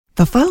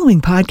The following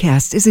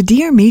podcast is a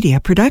Dear Media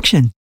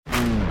production.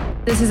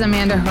 This is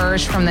Amanda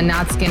Hirsch from the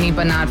Not Skinny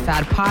But Not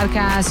Fat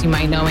podcast. You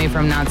might know me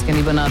from Not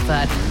Skinny But Not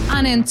Fat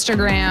on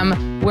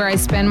Instagram, where I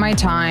spend my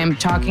time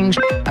talking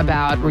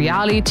about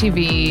reality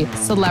TV,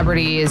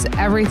 celebrities,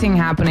 everything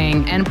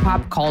happening, and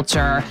pop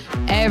culture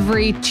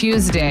every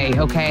Tuesday,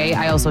 okay?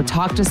 I also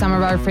talk to some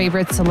of our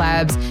favorite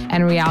celebs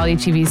and reality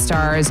TV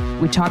stars.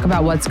 We talk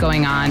about what's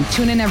going on.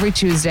 Tune in every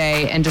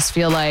Tuesday and just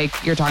feel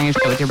like you're talking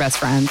with your best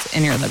friends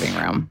in your living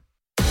room.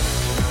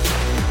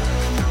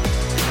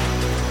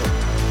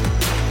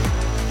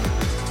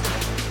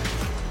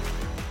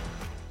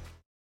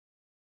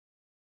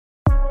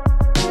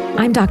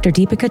 I'm Dr.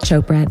 Deepika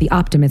Chopra, the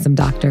Optimism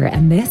Doctor,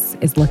 and this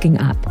is Looking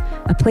Up,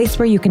 a place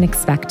where you can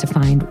expect to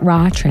find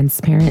raw,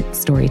 transparent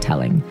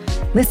storytelling.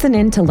 Listen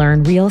in to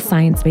learn real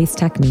science-based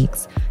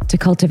techniques to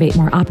cultivate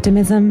more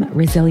optimism,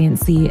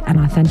 resiliency,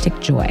 and authentic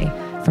joy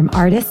from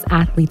artists,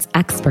 athletes,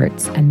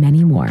 experts, and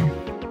many more.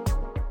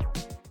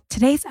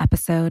 Today's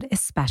episode is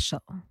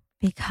special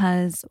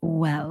because,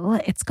 well,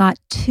 it's got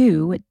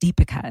two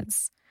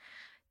Deepikas.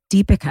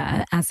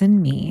 Deepika, as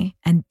in me,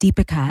 and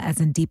Deepika,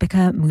 as in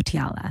Deepika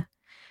Mutiala.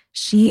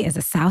 She is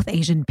a South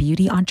Asian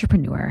beauty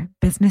entrepreneur,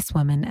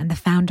 businesswoman, and the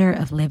founder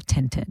of Live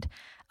Tinted,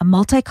 a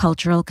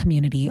multicultural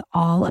community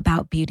all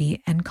about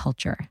beauty and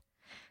culture.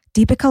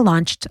 Deepika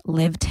launched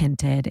Live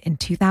Tinted in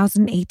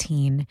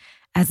 2018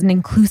 as an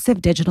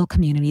inclusive digital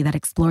community that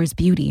explores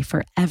beauty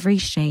for every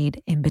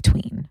shade in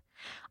between.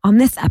 On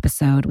this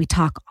episode, we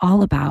talk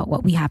all about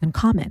what we have in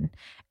common.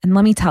 And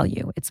let me tell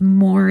you, it's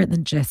more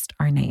than just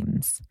our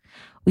names.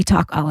 We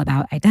talk all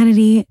about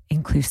identity,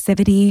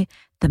 inclusivity,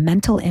 the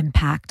mental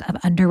impact of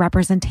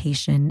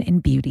underrepresentation in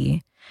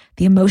beauty,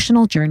 the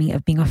emotional journey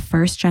of being a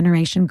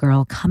first-generation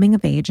girl coming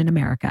of age in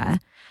America.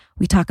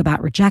 We talk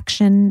about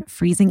rejection,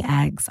 freezing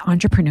eggs,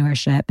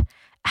 entrepreneurship,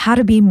 how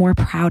to be more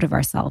proud of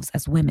ourselves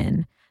as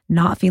women,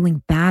 not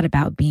feeling bad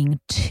about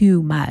being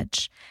too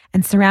much,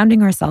 and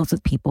surrounding ourselves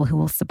with people who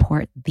will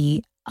support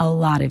the "a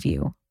lot of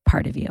you"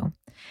 part of you.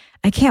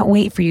 I can't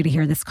wait for you to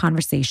hear this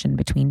conversation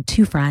between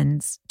two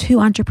friends,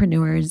 two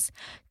entrepreneurs,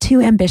 two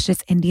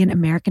ambitious Indian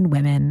American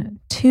women,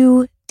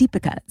 two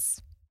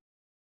Deepikas.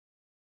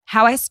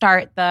 How I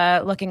start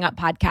the Looking Up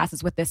podcast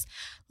is with this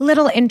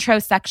little intro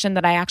section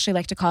that I actually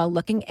like to call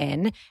Looking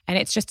In. And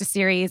it's just a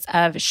series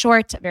of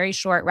short, very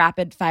short,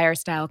 rapid fire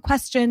style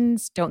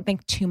questions. Don't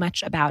think too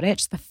much about it.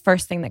 Just the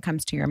first thing that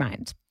comes to your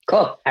mind.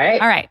 Cool. All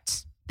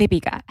right.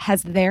 Deepika,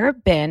 has there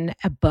been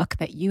a book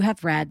that you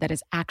have read that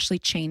has actually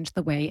changed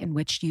the way in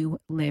which you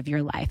live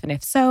your life? And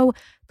if so,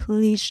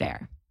 please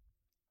share.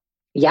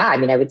 Yeah, I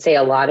mean, I would say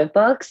a lot of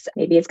books.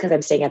 Maybe it's because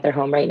I'm staying at their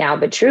home right now,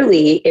 but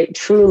it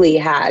truly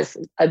has,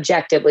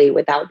 objectively,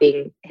 without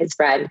being his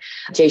friend,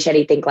 Jay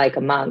Shetty, Think Like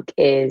a Monk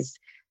is,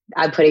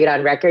 I'm putting it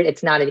on record.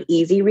 It's not an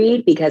easy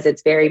read because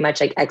it's very much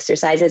like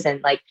exercises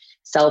and like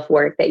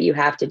self-work that you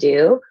have to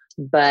do.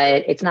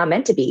 But it's not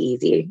meant to be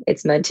easy.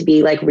 It's meant to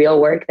be like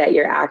real work that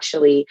you're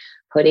actually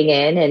putting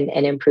in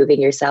and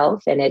improving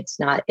yourself. And it's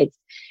not that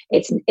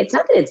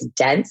it's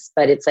dense,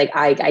 but it's like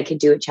I could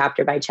do it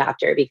chapter by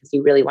chapter because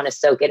you really want to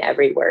soak in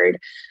every word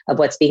of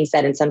what's being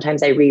said. And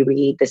sometimes I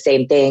reread the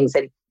same things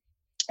and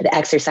the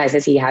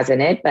exercises he has in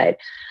it. But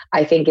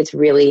I think it's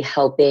really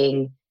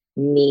helping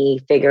me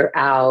figure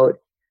out,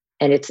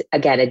 and it's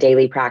again a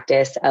daily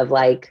practice of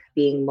like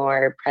being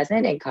more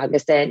present and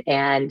cognizant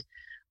and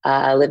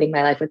living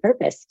my life with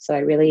purpose. So I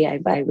really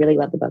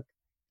love the book.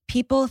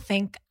 People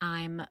think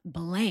I'm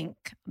blank,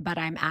 but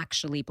I'm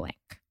actually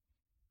blank.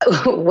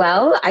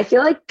 Well, I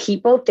feel like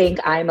people think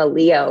I'm a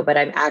Leo, but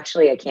I'm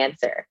actually a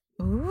Cancer.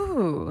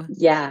 Ooh.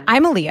 Yeah.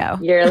 I'm a Leo.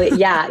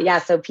 Yeah.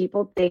 So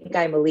people think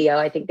I'm a Leo.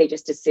 I think they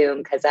just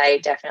assume because I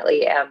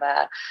definitely am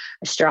a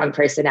strong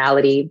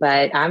personality,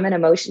 but I'm an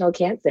emotional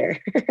Cancer.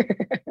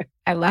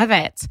 I love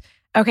it.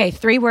 Okay,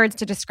 3 words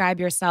to describe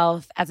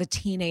yourself as a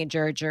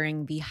teenager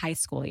during the high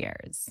school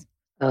years.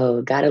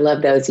 Oh, gotta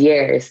love those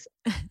years.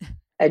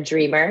 A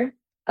dreamer,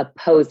 a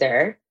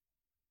poser,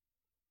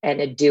 and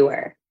a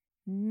doer.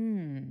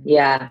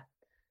 Yeah,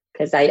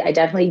 because I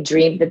definitely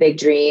dreamed the big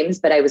dreams,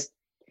 but I was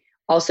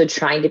also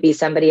trying to be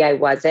somebody I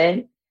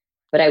wasn't,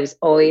 but I was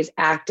always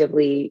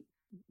actively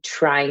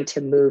trying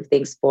to move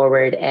things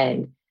forward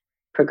and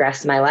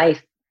progress my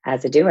life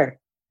as a doer.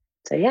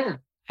 So yeah.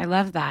 I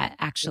love that,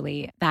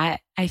 actually. That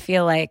I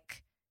feel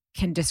like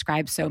can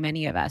describe so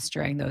many of us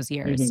during those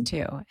years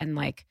too. And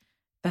like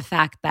the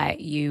fact that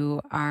you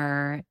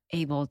are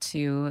able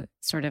to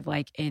sort of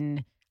like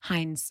in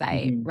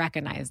hindsight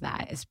recognize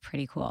that is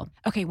pretty cool.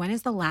 Okay, when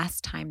is the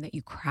last time that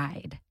you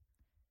cried?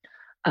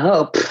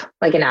 Oh,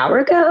 like an hour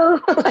ago?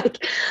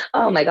 Like,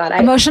 oh my God.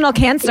 Emotional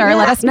Cancer,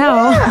 let us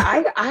know.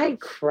 Yeah, I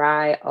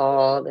cry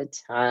all the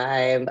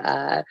time.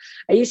 I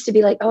used to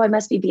be like, oh, I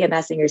must be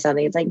BMSing or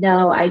something. It's like,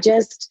 no, I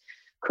just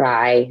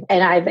cry.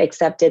 And I've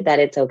accepted that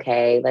it's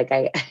okay. Like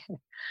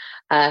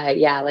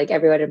like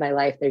everyone in my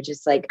life, they're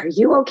just like, are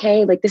you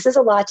okay? Like, this is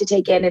a lot to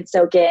take in and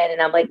soak in.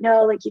 And I'm like,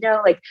 no, like,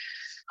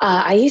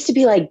 I used to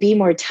be like, be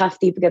more tough,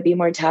 Deepika, be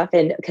more tough.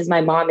 And because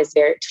my mom is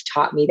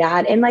taught me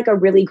that in like a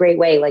really great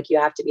way. Like you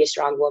have to be a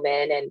strong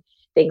woman and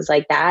things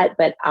like that.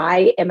 But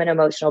I am an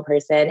emotional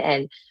person,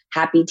 and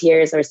happy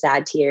tears or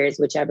sad tears,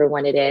 whichever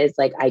one it is,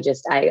 like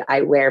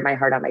I wear my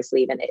heart on my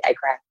sleeve and I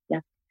cry. Yeah.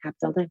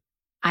 Happens all the time.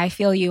 I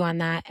feel you on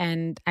that.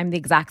 And I'm the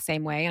exact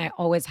same way. And I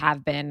always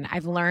have been.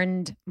 I've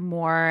learned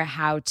more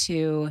how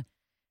to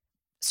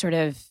sort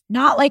of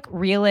not like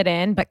reel it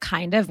in, but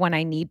kind of when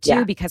I need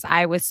to, because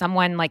I was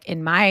someone like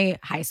in my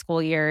high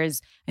school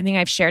years, I think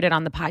I've shared it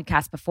on the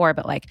podcast before,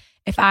 but like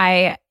if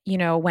I,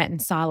 went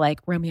and saw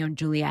like Romeo and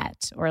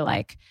Juliet or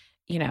like,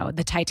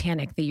 the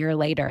Titanic the year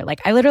later,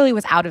 like I literally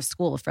was out of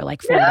school for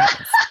like 4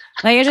 days.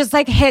 Like it just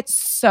like hit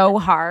so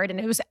hard. And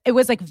it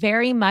was like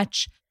very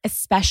much,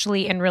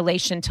 especially in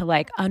relation to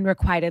like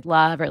unrequited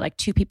love or like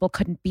two people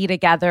couldn't be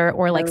together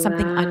or like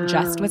something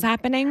unjust was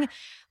happening.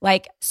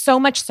 Like so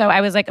much so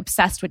I was like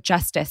obsessed with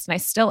justice, and I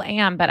still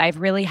am, but I've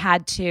really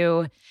had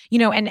to,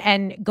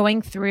 and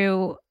going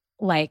through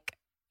like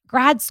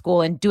grad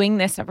school and doing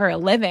this for a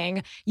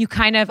living, you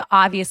kind of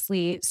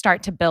obviously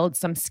start to build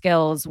some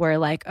skills where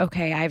like,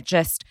 okay, I've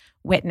just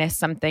witnessed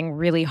something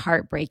really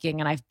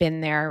heartbreaking and I've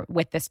been there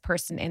with this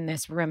person in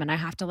this room and I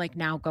have to like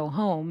now go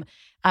home.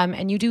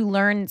 And you do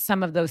learn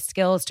some of those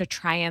skills to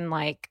try and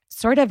like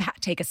sort of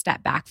take a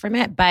step back from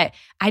it. But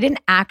I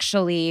didn't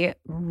actually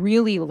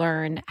really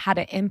learn how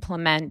to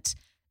implement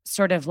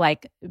sort of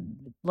like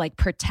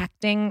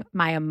protecting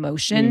my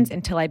emotions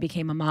until I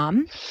became a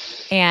mom.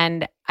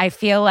 And I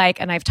feel like,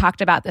 and I've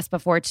talked about this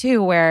before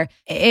too, where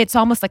it's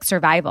almost like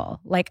survival.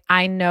 Like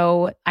I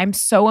know I'm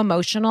so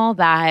emotional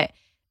that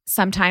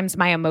sometimes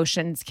my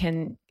emotions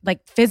can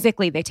like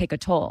physically, they take a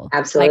toll.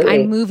 Absolutely. Like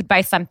I'm moved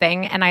by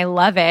something and I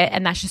love it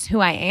and that's just who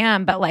I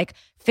am. But like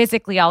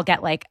physically I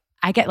get like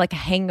a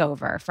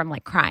hangover from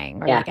like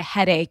crying or like a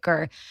headache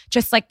or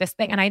just like this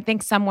thing. And I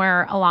think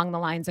somewhere along the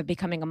lines of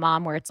becoming a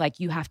mom where it's like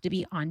you have to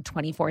be on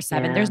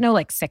 24/7. There's no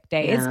like sick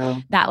days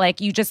that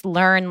like you just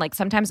learn. Like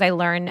sometimes I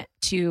learn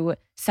to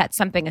set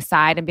something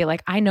aside and be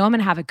like, I know I'm going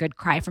to have a good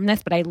cry from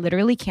this, but I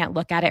literally can't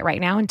look at it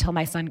right now until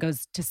my son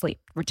goes to sleep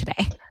for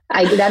today.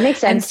 That makes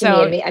sense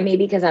to me. I mean,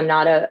 because I'm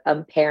not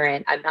a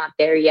parent, I'm not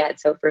there yet.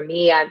 So for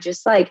me, I'm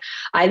just like,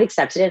 I've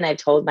accepted it and I've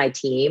told my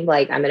team,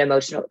 like I'm an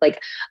emotional,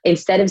 like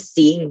instead of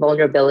seeing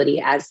vulnerability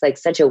as like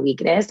such a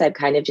weakness, I've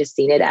kind of just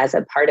seen it as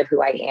a part of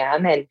who I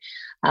am. And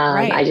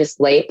I just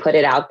put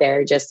it out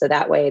there just so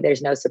that way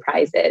there's no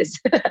surprises.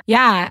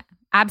 Yeah.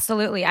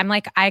 Absolutely. I'm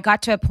like, I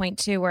got to a point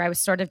too where I was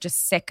sort of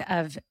just sick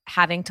of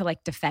having to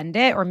like defend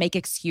it or make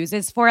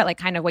excuses for it. Like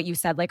kind of what you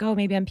said, like, oh,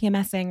 maybe I'm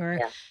PMSing or,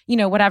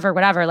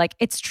 whatever. Like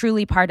it's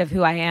truly part of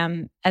who I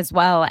am as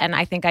well. And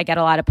I think I get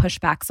a lot of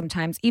pushback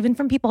sometimes, even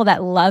from people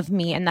that love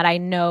me and that I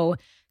know,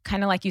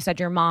 kind of like you said,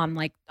 your mom,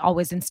 like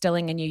always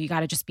instilling in you, you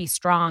got to just be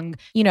strong,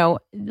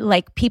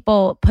 like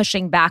people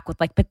pushing back with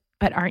like, but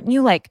aren't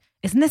you like,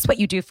 isn't this what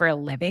you do for a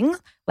living?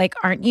 Like,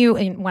 aren't you,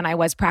 and when I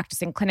was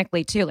practicing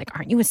clinically too, like,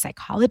 aren't you a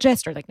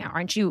psychologist or like now,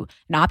 aren't you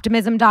an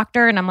optimism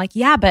doctor? And I'm like,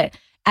 yeah, but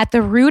at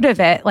the root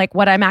of it, like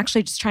what I'm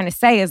actually just trying to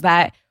say is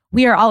that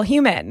we are all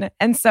human.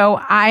 And so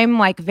I'm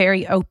like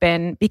very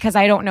open because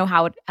I don't know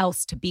how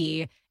else to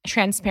be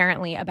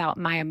transparently about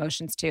my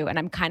emotions too. And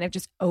I'm kind of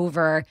just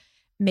over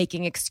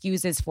making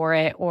excuses for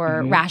it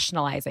or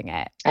rationalizing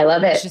it. I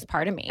love it. It's just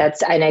part of me.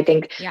 And I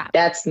think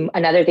that's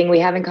another thing we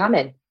have in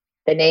common.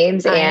 The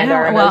names and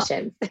our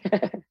emotions.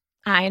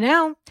 I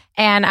know.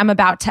 And I'm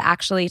about to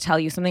actually tell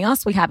you something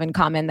else we have in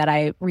common that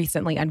I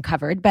recently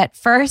uncovered. But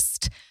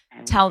first,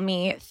 tell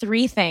me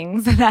 3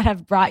 things that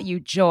have brought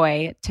you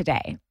joy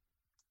today.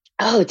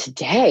 Oh,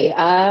 today?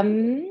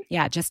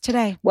 Yeah, just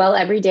today. Well,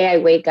 every day I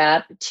wake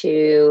up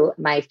to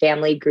my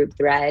family group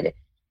thread.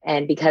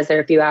 And because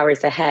they're a few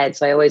hours ahead,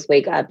 so I always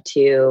wake up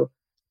to,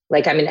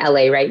 like I'm in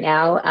LA right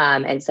now.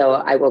 And so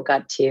I woke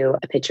up to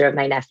a picture of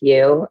my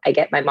nephew.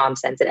 My mom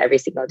sends it every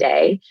single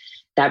day.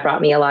 That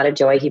brought me a lot of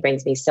joy. He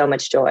brings me so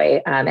much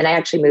joy. And I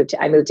actually moved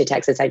to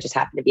Texas. I just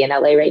happen to be in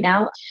LA right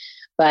now.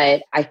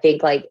 But I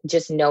think like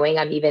just knowing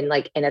I'm even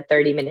like in a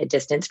 30-minute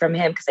distance from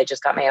him, because I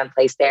just got my own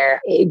place there,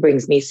 it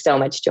brings me so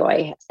much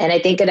joy. And I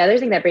think another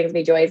thing that brings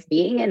me joy is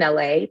being in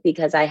LA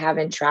because I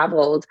haven't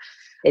traveled.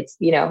 It's,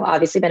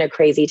 obviously been a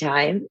crazy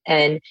time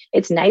and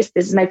it's nice.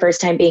 This is my first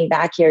time being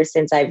back here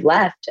since I've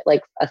left,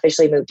 like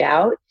officially moved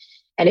out.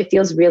 And it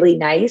feels really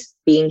nice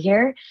being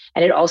here.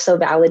 And it also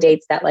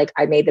validates that like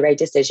I made the right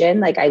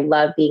decision. Like I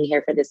love being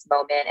here for this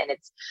moment. And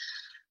it's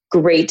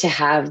great to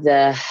have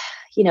the,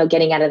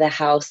 getting out of the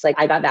house. Like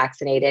I got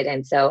vaccinated.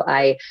 And so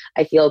I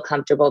feel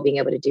comfortable being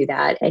able to do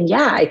that. And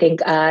yeah, I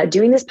think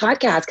doing this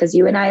podcast, because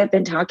you and I have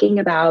been talking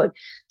about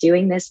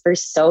doing this for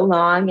so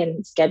long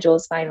and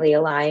schedules finally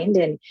aligned.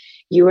 And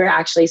you were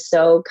actually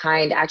so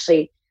kind.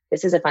 Actually,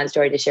 this is a fun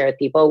story to share with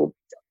people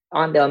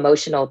on the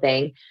emotional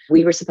thing.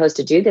 We were supposed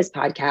to do this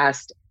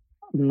podcast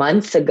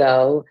months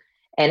ago.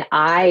 And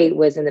I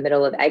was in the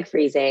middle of egg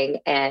freezing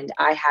and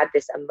I had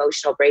this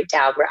emotional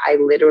breakdown where I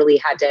literally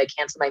had to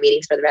cancel my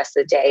meetings for the rest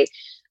of the day,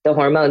 the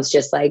hormones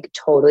just like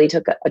totally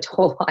took a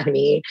toll on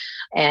me.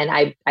 And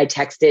I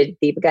texted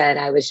Deepika and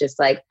I was just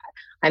like,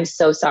 I'm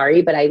so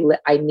sorry, but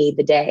I need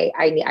the day.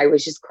 I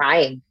was just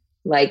crying.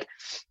 Like,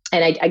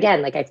 and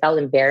I felt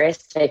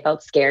embarrassed. I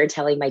felt scared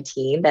telling my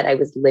team that I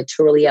was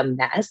literally a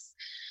mess.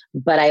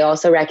 But I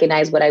also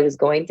recognized what I was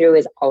going through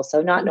is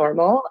also not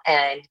normal.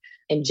 And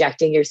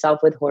injecting yourself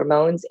with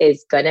hormones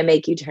is going to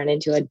make you turn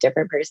into a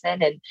different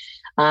person.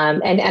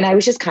 And I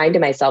was just kind to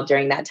myself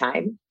during that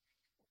time.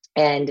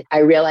 And I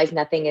realized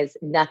nothing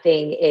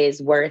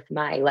is worth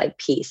my like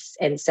peace.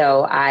 And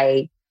so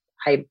I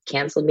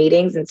canceled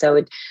meetings. And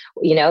so,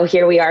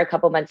 here we are a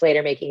couple months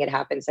later making it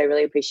happen. So I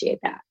really appreciate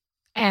that.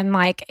 And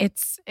like,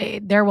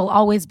 there will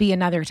always be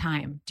another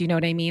time. Do you know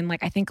what I mean?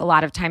 Like, I think a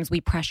lot of times we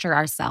pressure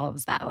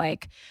ourselves that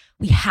like,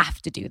 we have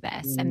to do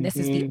this. And this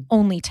is the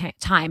only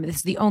time, this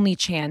is the only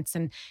chance.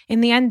 And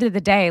in the end of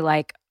the day,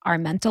 like our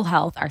mental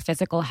health, our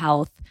physical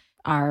health,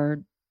 our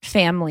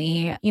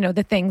family,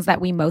 the things that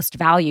we most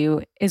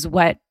value is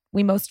what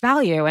we most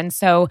value. And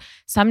so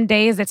some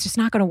days it's just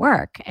not going to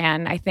work.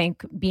 And I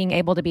think being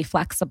able to be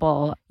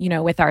flexible,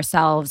 with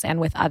ourselves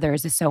and with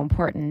others is so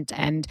important.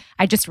 And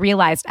I just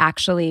realized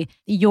actually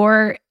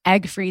your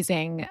egg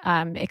freezing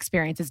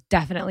experience is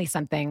definitely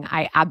something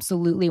I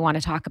absolutely want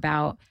to talk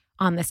about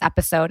on this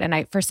episode.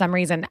 And for some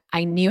reason,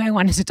 I knew I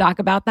wanted to talk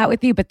about that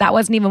with you, but that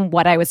wasn't even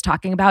what I was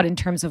talking about in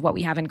terms of what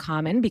we have in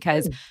common,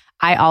 because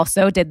I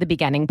also did the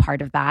beginning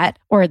part of that,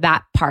 or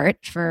that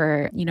part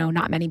for,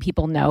 not many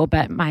people know,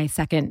 but my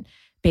second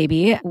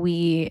baby,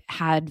 we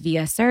had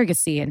via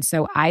surrogacy. And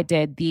so I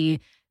did the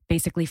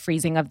basically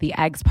freezing of the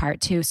eggs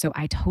part too. So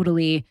I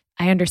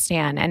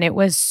understand. And it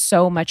was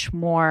so much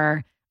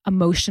more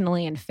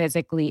emotionally and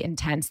physically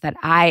intense than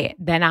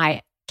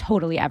I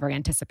totally ever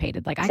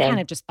anticipated. Like I kind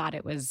of just thought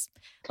it was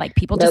like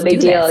people just do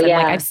this. And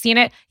like I've seen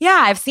it.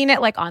 Yeah, I've seen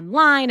it like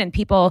online and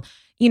people,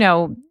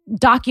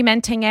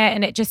 documenting it,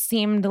 and it just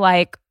seemed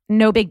like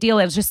no big deal.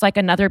 It was just like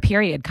another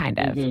period kind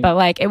of. But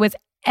like it was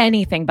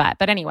anything but.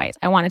 But anyways,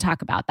 I want to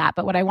talk about that.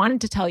 But what I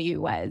wanted to tell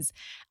you was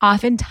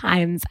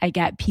oftentimes I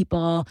get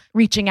people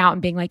reaching out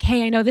and being like,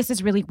 hey, I know this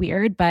is really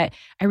weird, but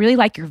I really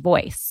like your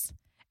voice.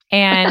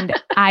 And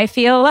I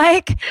feel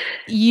like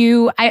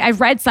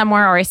I've read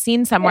somewhere or I've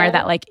seen somewhere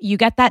that like you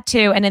get that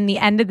too. And in the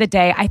end of the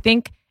day, I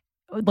think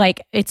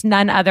like it's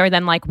none other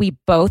than like we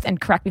both, and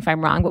correct me if I'm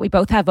wrong, but we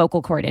both have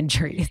vocal cord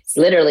injuries.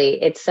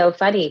 Literally. It's so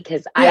funny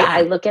because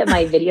I look at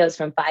my videos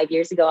from 5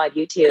 years ago on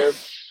YouTube.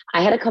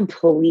 I had a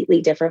completely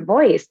different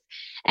voice,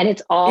 and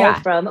it's all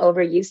from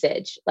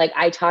overusage. Like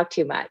I talk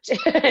too much.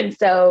 And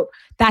so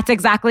that's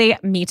exactly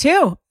me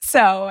too.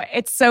 So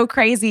it's so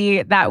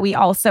crazy that we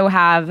also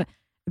have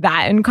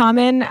that in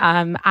common.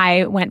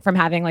 I went from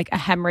having like a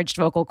hemorrhaged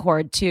vocal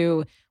cord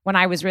to when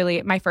I was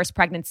really, my first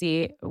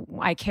pregnancy,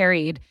 I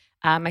carried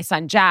my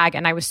son Jag,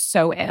 and I was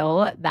so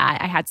ill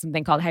that I had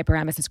something called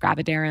hyperemesis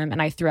gravidarum,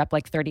 and I threw up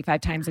like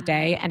 35 times a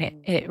day, and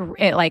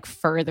it like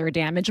further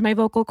damaged my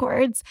vocal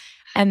cords.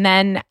 And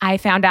then I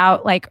found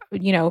out like,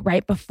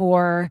 right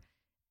before,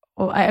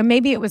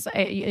 maybe it was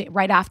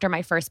right after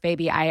my first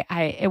baby,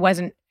 it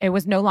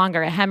was no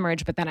longer a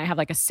hemorrhage, but then I have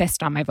like a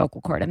cyst on my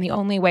vocal cord. And the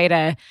only way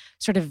to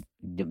sort of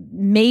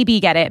maybe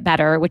get it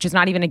better, which is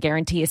not even a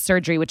guarantee, is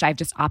surgery, which I've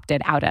just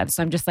opted out of.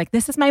 So I'm just like,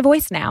 this is my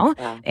voice now.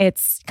 Yeah.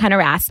 It's kind of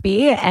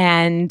raspy,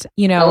 and,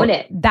 own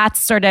it.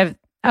 That's sort of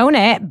own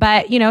it.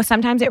 But,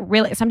 sometimes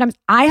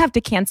I have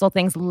to cancel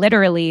things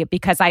literally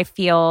because I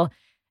feel,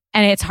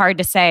 and it's hard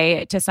to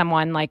say to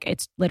someone like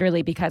it's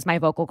literally because my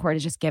vocal cord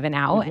is just given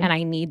out and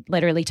I need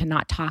literally to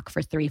not talk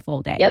for 3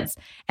 full days. Yep.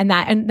 And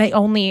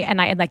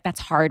I like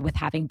that's hard with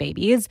having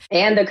babies.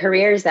 And the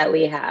careers that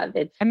we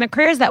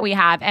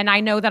have. And I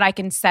know that I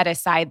can set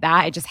aside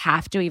that. I just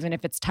have to, even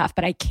if it's tough,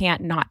 but I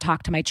can't not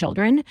talk to my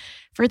children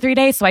for 3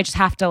 days. So I just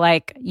have to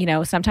like,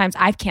 sometimes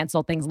I've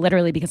canceled things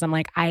literally because I'm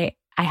like, I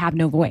have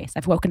no voice.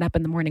 I've woken up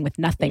in the morning with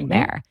nothing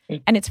there.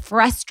 And it's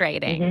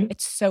frustrating.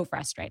 It's so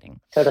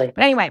frustrating. Totally.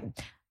 But anyway,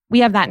 we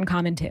have that in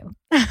common too.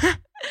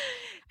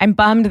 I'm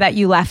bummed that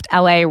you left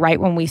LA right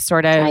when we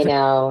sort of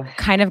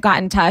kind of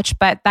got in touch,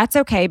 but that's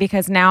okay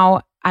because now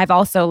I've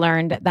also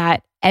learned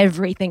that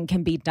everything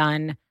can be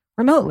done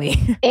remotely.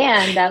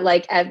 And that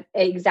like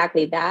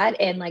exactly that.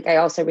 And like I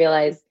also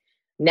realize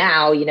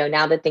now,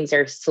 now that things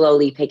are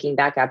slowly picking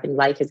back up and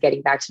life is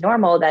getting back to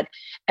normal, that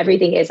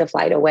everything is a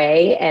flight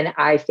away. And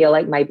I feel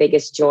like my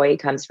biggest joy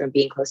comes from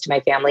being close to my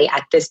family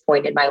at this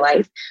point in my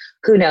life.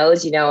 Who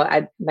knows?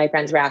 My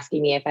friends were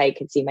asking me if I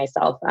could see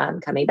myself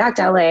coming back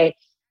to LA.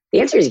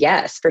 The answer is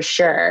yes, for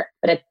sure.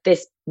 But at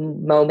this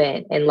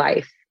moment in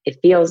life, it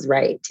feels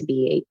right to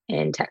be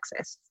in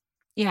Texas.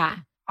 Yeah.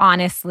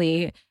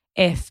 Honestly,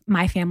 if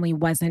my family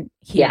wasn't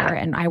here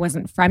and I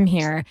wasn't from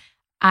here,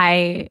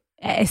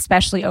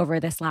 especially over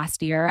this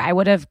last year, I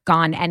would have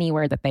gone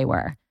anywhere that they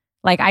were.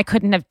 Like I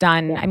couldn't have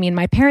done,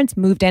 my parents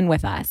moved in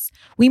with us.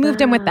 We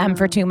moved in with them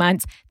for 2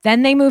 months.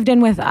 Then they moved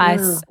in with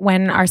us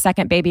when our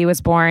second baby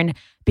was born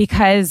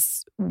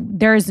because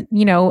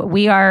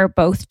we are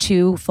both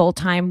 2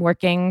 full-time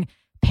working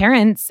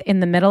parents in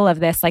the middle of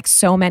this, like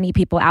so many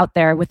people out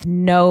there with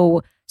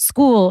no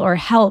school or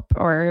help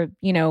or,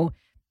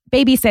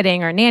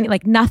 babysitting or nanny,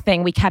 like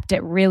nothing. We kept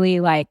it really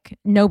like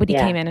nobody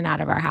came in and out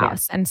of our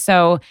house. And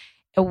so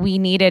we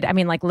needed,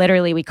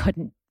 literally we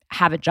couldn't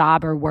have a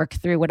job or work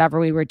through whatever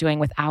we were doing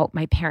without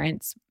my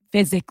parents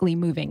physically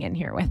moving in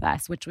here with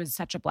us, which was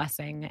such a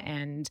blessing.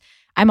 And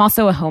I'm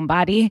also a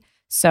homebody.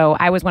 So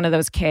I was one of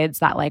those kids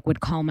that like would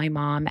call my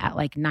mom at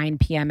like 9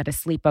 p.m. at a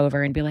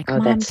sleepover and be like,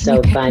 Mom, that's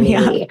so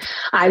funny.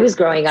 I was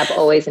growing up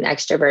always an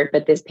extrovert,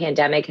 but this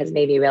pandemic has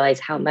made me realize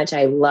how much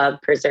I love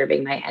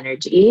preserving my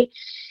energy.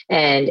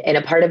 And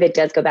a part of it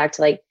does go back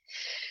to like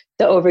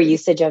the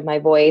overusage of my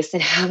voice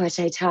and how much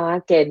I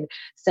talk. And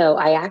so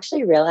I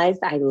actually realized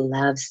I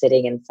love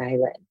sitting in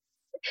silence.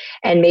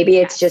 And maybe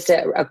it's just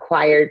an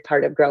acquired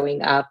part of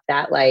growing up,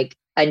 that like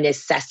a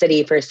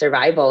necessity for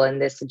survival in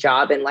this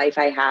job and life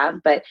I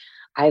have. But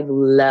I've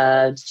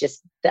loved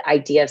just the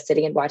idea of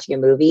sitting and watching a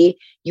movie.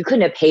 You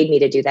couldn't have paid me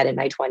to do that in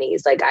my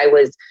 20s. Like I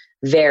was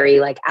very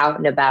like out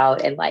and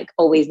about and like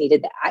always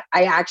needed that.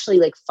 I actually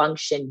like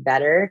function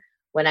better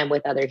when I'm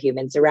with other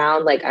humans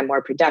around. Like I'm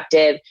more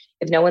productive.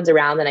 If no one's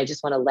around, then I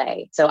just want to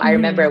lay. So I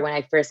remember when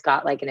I first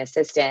got like an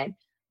assistant,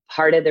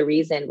 part of the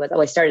reason was,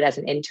 I started as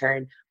an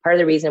intern. Part of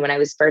the reason when I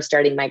was first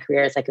starting my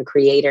career as like a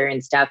creator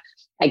and stuff,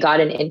 I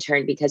got an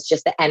intern because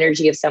just the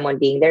energy of someone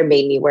being there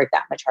made me work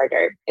that much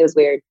harder. It was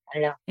weird. I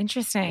don't know.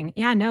 Interesting.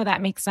 Yeah, no, that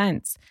makes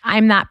sense.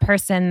 I'm that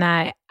person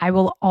that I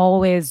will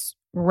always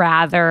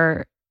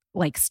rather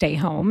like stay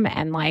home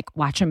and like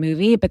watch a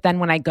movie. But then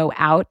when I go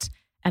out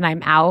and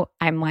I'm out,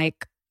 I'm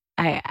like,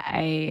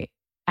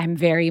 I'm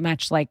very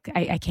much like,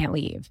 I can't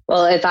leave.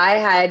 Well, if I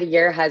had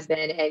your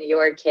husband and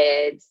your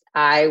kids,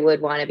 I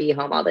would want to be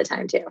home all the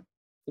time too.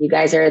 You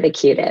guys are the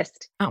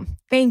cutest. Oh,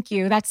 thank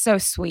you. That's so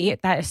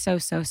sweet. That is so,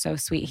 so, so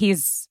sweet.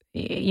 He's,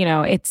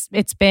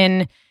 it's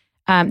been,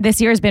 this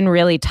year has been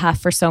really tough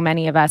for so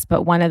many of us.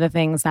 But one of the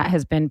things that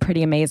has been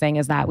pretty amazing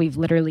is that we've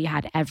literally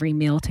had every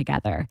meal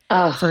together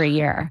for a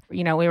year.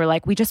 We were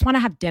like, we just want to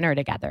have dinner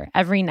together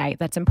every night.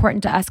 That's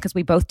important to us because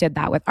we both did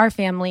that with our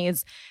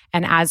families.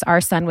 And as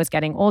our son was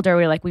getting older,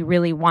 we were like, we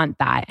really want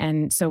that.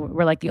 And so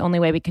we're like, the only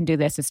way we can do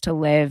this is to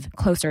live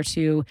closer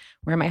to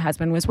where my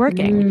husband was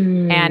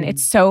working. And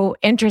it's so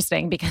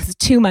interesting because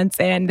 2 months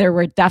in, there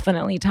were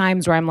definitely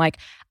times where I'm like,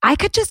 I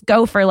could just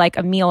go for like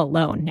a meal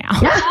alone now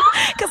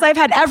because I've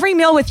had every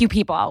meal with you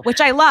people,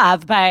 which I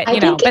love, but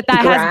but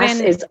that grass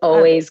is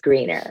always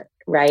greener,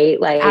 right?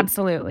 Like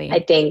absolutely. I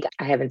think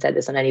I haven't said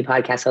this on any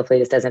podcast. Hopefully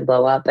this doesn't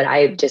blow up, but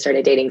I just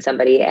started dating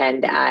somebody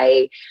and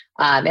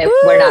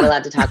we're not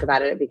allowed to talk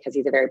about it because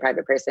he's a very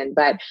private person,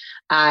 but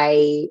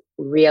I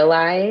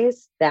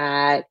realized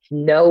that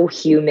no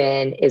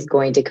human is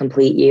going to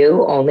complete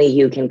you. Only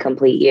you can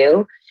complete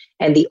you.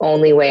 And the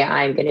only way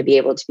I'm going to be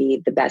able to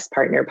be the best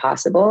partner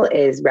possible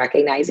is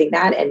recognizing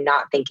that and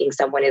not thinking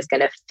someone is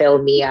going to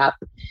fill me up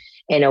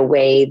in a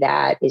way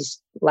that is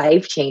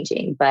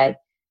life-changing. But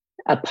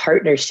a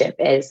partnership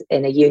is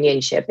in a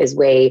unionship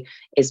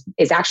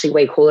is actually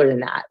way cooler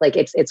than that. Like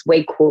it's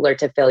way cooler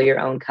to fill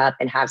your own cup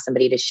and have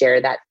somebody to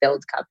share that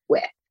filled cup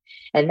with.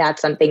 And that's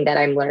something that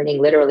I'm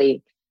learning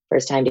literally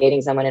first time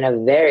dating someone in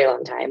a very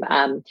long time.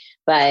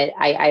 But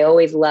I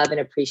always love and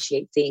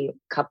appreciate seeing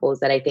couples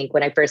that I think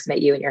when I first met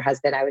you and your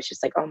husband, I was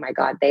just like, oh my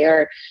God, they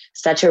are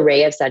such a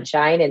ray of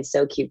sunshine and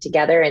so cute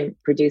together and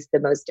produce the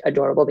most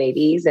adorable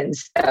babies. And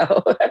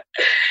so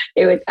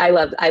I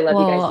love you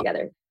guys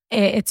together.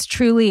 It's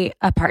truly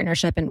a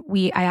partnership. And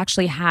I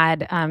actually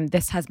had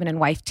this husband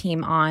and wife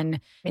team on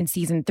in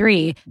season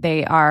 3.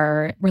 They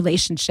are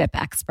relationship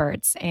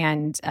experts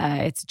and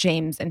it's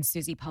James and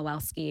Susie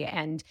Pawelski.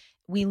 And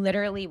we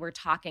literally were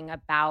talking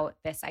about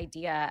this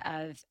idea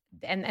of,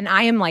 and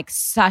I am like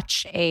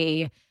such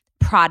a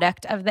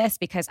product of this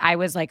because I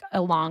was like,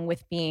 along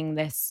with being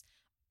this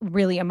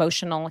really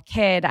emotional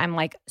kid, I'm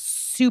like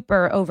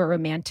super over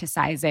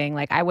romanticizing.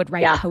 Like I would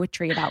write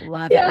poetry about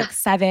love at like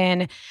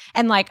 7.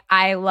 And like,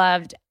 I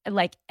loved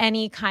like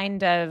any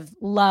kind of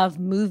love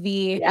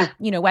movie,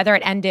 whether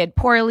it ended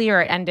poorly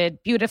or it ended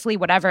beautifully,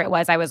 whatever it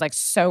was, I was like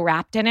so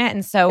wrapped in it.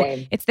 And so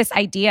it's this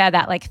idea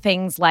that like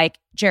things like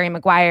Jerry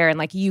Maguire and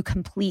like You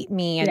Complete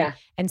Me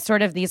and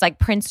sort of these like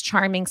Prince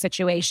Charming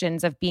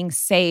situations of being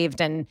saved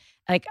and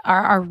like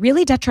are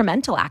really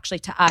detrimental actually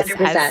to us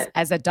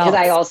as adults.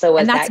 Because I also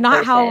was, and that's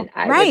not person.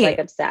 I was like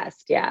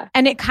obsessed. Yeah.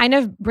 And it kind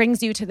of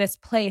brings you to this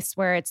place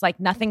where it's like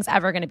nothing's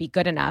ever going to be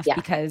good enough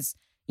because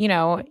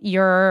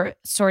you're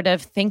sort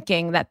of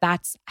thinking that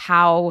that's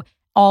how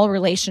all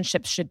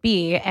relationships should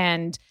be.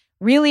 And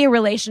really a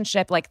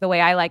relationship, like the way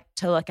I like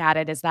to look at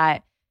it is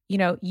that,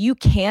 you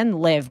can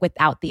live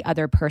without the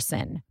other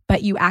person,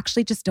 but you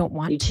actually just don't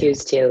want to. You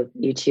choose to.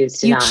 You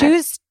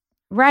choose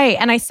Right.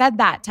 And I said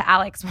that to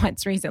Alex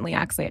once recently,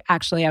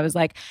 actually, I was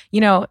like,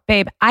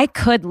 babe, I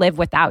could live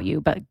without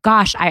you, but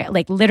gosh, I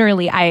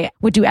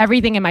would do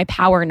everything in my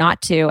power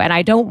not to. And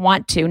I don't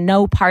want to.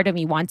 No part of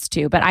me wants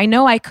to, but I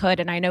know I could.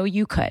 And I know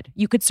you could.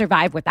 You could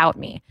survive without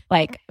me.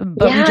 But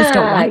we just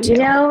don't want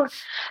to.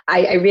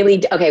 I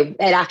really, okay.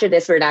 And after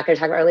this, we're not going to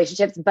talk about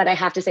relationships, but I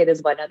have to say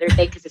this one other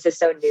thing, because this is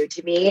so new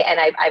to me. And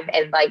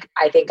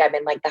I think I'm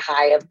in like the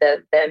high of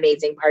the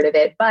amazing part of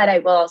it. But I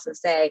will also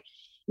say,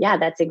 yeah,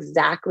 that's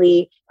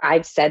exactly,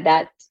 I've said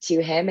that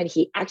to him, and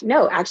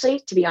actually,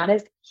 to be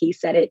honest, he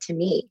said it to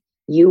me.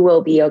 You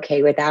will be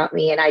okay without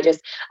me. And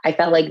I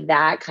felt like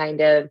that kind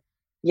of,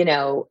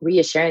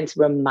 reassurance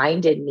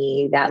reminded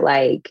me that,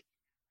 like,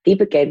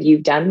 Deepika,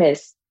 you've done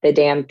the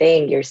damn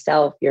thing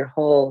yourself your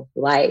whole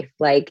life.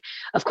 Like,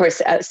 of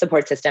course,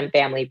 support system,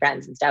 family,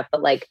 friends and stuff,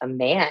 but like a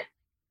man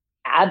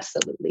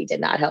absolutely did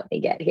not help me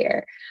get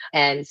here.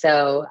 And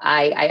so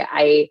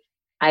I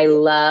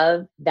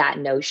love that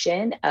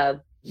notion of,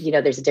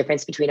 there's a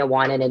difference between a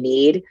want and a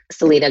need.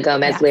 Selena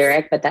Gomez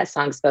lyric, but that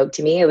song spoke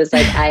to me. It was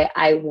like,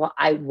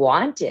 I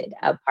wanted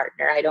a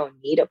partner. I don't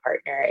need a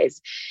partner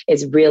is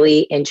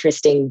really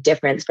interesting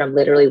difference from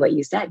literally what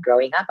you said.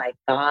 Growing up, I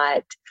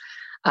thought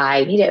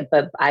I needed it,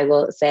 but I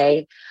will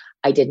say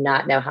I did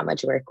not know how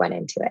much work went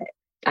into it.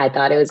 I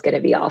thought it was going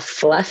to be all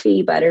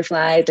fluffy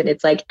butterflies. And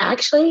it's like,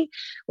 actually,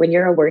 when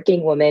you're a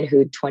working woman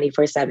who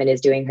 24/7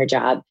 is doing her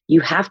job, you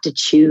have to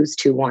choose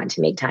to want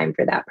to make time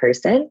for that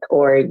person,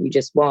 or you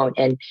just won't.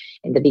 And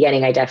in the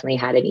beginning, I definitely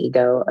had an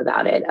ego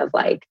about it of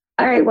like,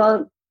 all right,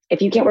 well,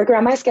 if you can't work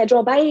around my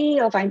schedule, bye,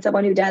 I'll find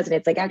someone who does. And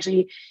it's like,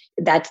 actually,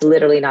 that's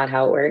literally not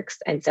how it works.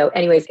 And so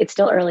anyways, it's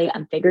still early.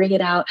 I'm figuring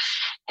it out.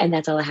 And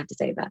that's all I have to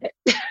say about it.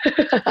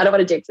 I don't want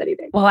to jinx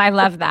anything. Well, I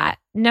love that.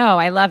 No,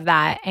 I love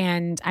that.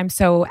 And I'm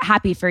so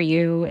happy for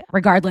you,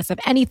 regardless of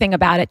anything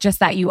about it, just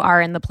that you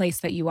are in the place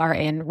that you are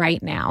in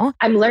right now.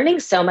 I'm learning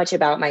so much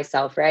about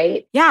myself,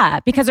 right? Yeah,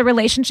 because a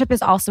relationship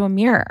is also a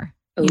mirror.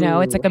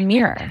 It's like a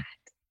mirror.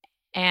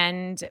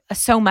 And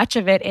so much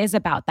of it is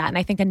about that. And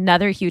I think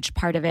another huge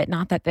part of it,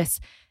 not that this,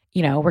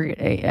 we're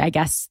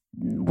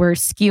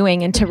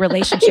skewing into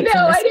relationships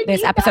in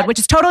this episode, which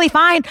is totally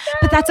fine,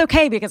 but that's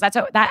okay, because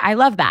I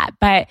love that.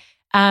 But,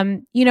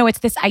 it's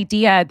this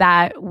idea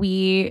that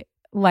we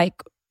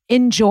like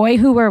enjoy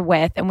who we're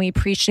with and we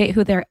appreciate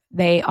who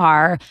they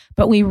are,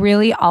 but we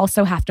really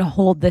also have to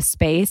hold the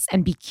space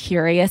and be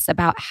curious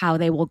about how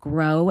they will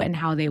grow and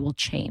how they will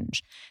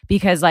change,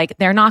 because like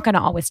they're not going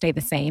to always stay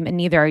the same, and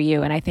neither are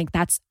you. And I think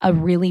that's a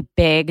really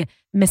big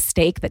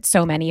mistake that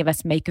so many of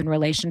us make in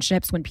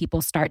relationships when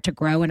people start to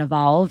grow and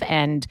evolve,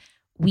 and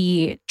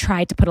we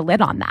try to put a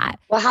lid on that.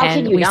 Well, how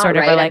can you not,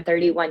 right? I'm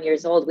 31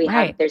 years old.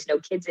 There's no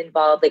kids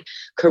involved, like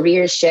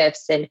career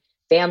shifts and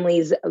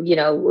families,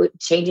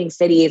 changing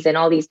cities and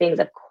all these things.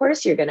 Of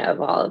course you're going to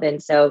evolve.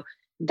 And so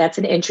that's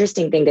an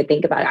interesting thing to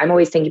think about. I'm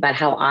always thinking about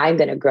how I'm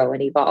going to grow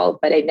and evolve,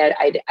 but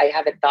I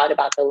haven't thought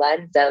about the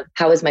lens of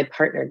how is my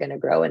partner going to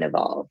grow and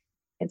evolve.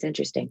 It's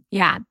interesting.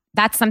 Yeah.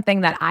 That's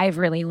something that I've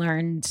really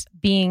learned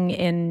being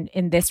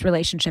in this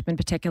relationship in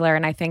particular.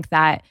 And I think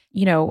that,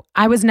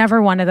 I was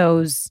never one of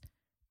those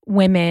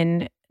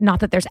women,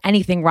 not that there's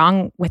anything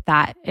wrong with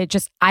that.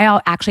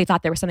 I actually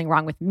thought there was something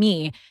wrong with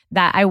me,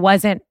 that I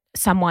wasn't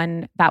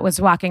someone that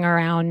was walking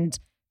around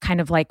kind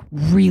of like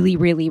really,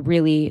 really,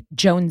 really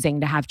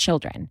jonesing to have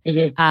children.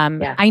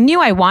 Mm-hmm. I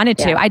knew I wanted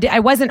to. I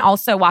wasn't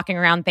also walking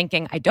around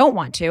thinking I don't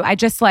want to. I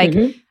just like,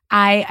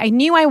 I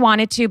knew I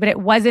wanted to, but it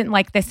wasn't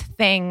like this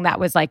thing that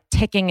was like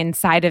ticking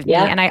inside of me.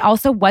 And I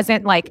also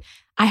wasn't like,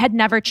 I had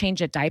never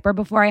changed a diaper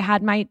before I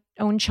had my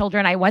own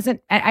children.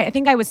 I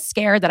think I was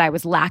scared that I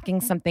was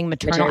lacking something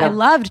maternal. I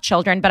loved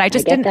children, but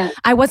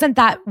I wasn't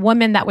that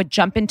woman that would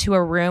jump into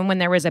a room when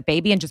there was a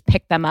baby and just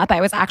pick them up.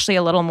 I was actually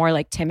a little more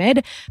like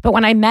timid. But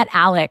when I met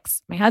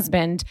Alex, my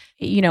husband,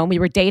 we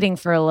were dating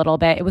for a little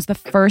bit. It was the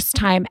first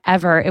time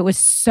ever. It was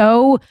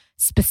so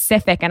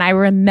specific. And I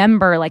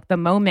remember like the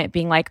moment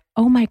being like,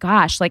 oh my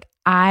gosh, like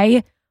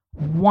I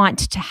want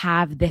to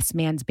have this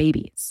man's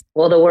babies.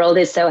 Well, the world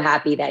is so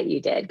happy that you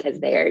did, because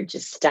they're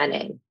just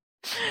stunning.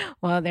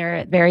 Well,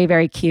 they're very,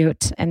 very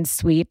cute and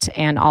sweet,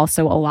 and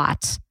also a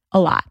lot.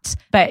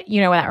 But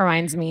that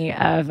reminds me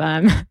of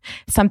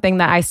something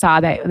that I saw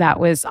that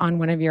was on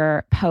one of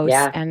your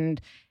posts,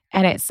 and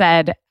it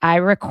said, I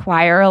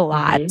require a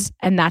lot,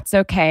 and that's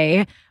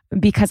okay,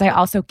 because I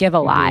also give a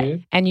lot.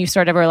 And you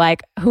sort of were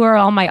like, who are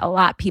all my a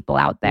lot people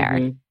out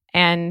there?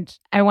 And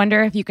I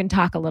wonder if you can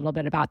talk a little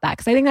bit about that,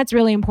 because I think that's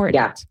really important.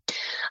 Yeah.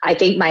 I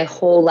think my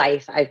whole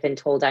life, I've been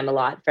told I'm a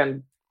lot,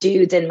 from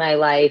dudes in my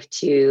life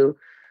to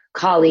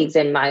colleagues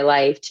in my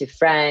life to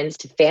friends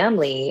to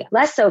family,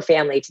 less so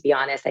family, to be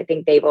honest. I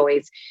think they've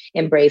always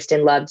embraced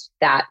and loved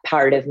that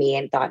part of me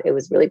and thought it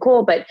was really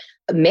cool. But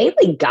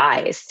mainly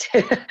guys,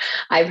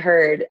 I've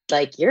heard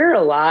like, you're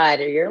a lot,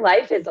 or your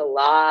life is a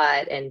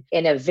lot, and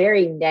in a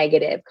very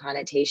negative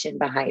connotation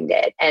behind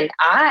it. And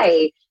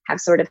I have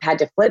sort of had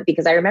to flip,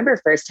 because I remember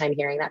first time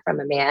hearing that from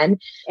a man,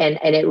 and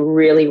it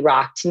really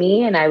rocked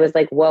me. And I was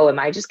like, whoa, am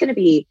I just going to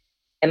be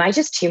am I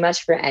just too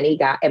much for any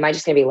guy? Am I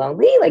just going to be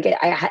lonely? Like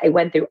I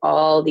went through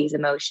all these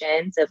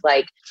emotions of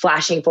like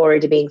flashing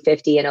forward to being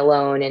 50 and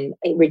alone and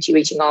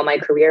reaching all my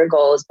career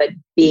goals, but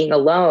being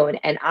alone.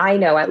 And I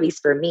know, at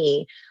least for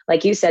me,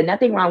 like you said,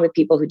 nothing wrong with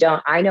people who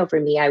don't. I know for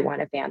me, I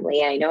want a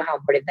family. I know how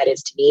important that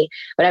is to me,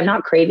 but I'm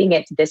not craving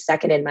it this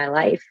second in my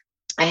life.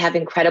 I have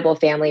incredible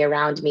family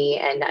around me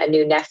and a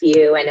new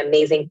nephew and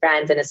amazing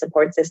friends and a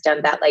support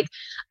system that like,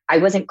 I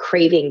wasn't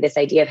craving this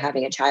idea of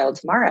having a child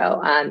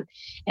tomorrow.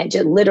 And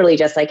just literally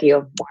just like you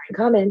have more in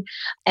common.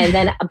 And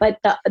then, but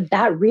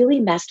that really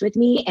messed with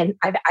me. And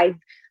I've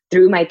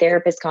through my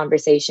therapist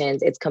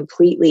conversations, it's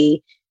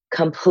completely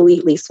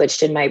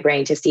switched in my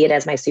brain to see it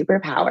as my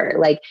superpower.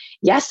 Like,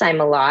 yes, I'm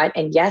a lot.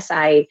 And yes,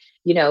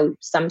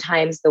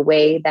 sometimes the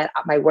way that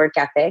my work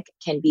ethic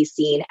can be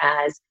seen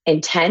as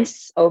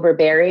intense,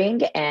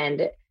 overbearing,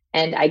 and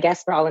I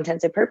guess for all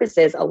intents and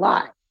purposes, a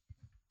lot.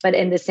 But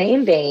in the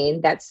same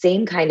vein, that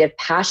same kind of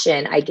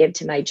passion I give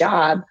to my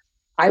job,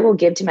 I will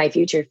give to my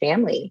future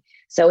family.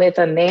 So if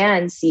a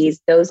man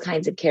sees those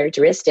kinds of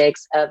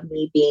characteristics of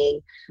me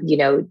being,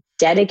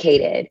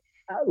 dedicated,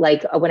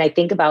 like when I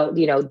think about,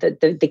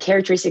 the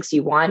characteristics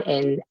you want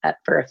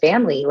for a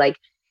family, like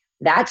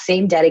that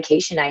same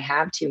dedication I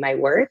have to my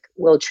work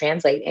will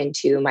translate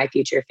into my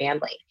future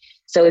family.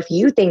 So if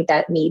you think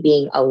that me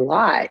being a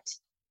lot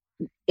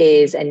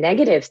is a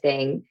negative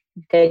thing,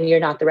 then you're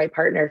not the right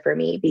partner for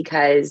me,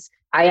 because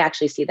I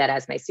actually see that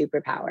as my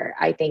superpower.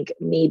 I think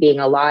me being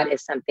a lot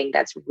is something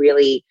that's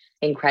really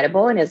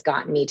incredible and has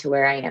gotten me to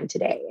where I am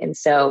today. And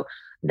so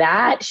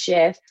that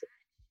shift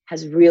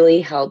has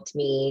really helped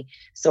me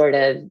sort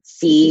of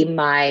see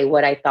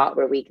what I thought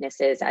were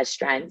weaknesses as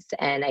strengths.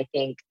 And I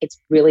think it's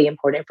really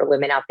important for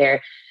women out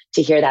there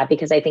to hear that,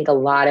 because I think a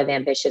lot of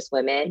ambitious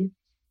women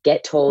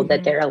get told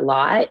that they're a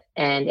lot.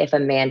 And if a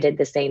man did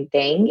the same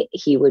thing,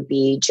 he would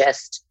be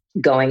just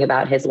going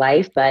about his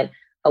life. But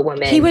a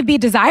woman, he would be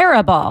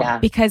desirable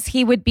because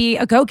he would be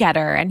a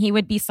go-getter, and he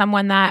would be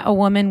someone that a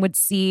woman would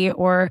see,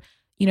 or,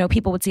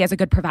 people would see as a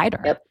good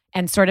provider.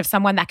 And sort of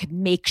someone that could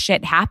make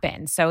shit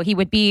happen. So he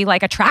would be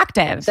like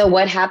attractive. So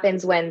what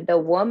happens when the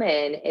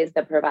woman is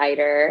the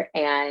provider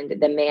and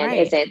the man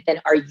isn't?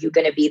 Then are you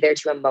going to be there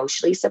to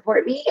emotionally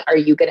support me? Are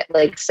you going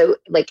to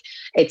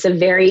it's a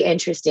very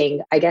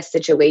interesting, I guess,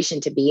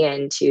 situation to be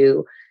in,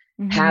 to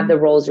have the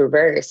roles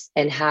reversed,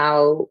 and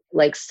how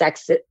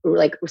sex,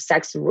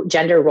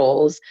 gender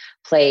roles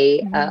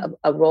play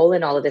a role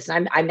in all of this.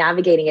 And I'm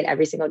navigating it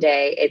every single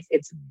day.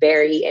 It's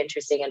very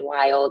interesting and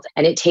wild.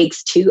 And it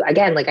takes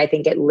I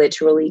think it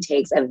literally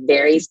takes a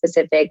very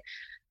specific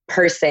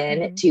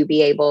person to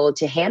be able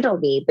to handle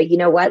me. But you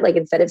know what? Like,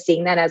 instead of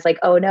seeing that as like,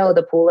 oh no,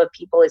 the pool of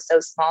people is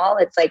so small,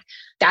 it's like,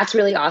 that's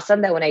really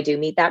awesome that when I do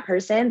meet that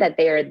person, that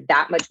they are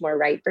that much more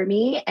right for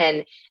me,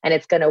 and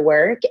it's going to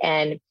work.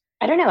 And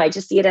I don't know. I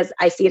see it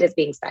as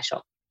being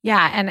special.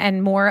 Yeah.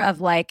 And more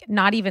of like,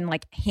 not even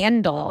like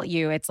handle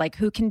you. It's like,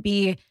 who can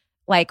be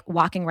like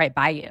walking right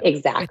by you.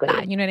 Exactly.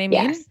 You know what I mean?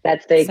 Yes,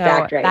 that's the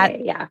exact right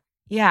way. Yeah.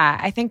 Yeah.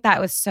 I think that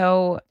was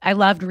I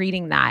loved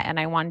reading that. And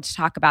I wanted to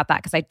talk about that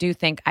because I do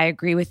think I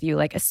agree with you,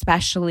 like,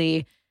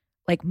 especially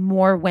like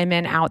more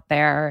women out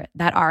there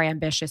that are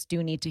ambitious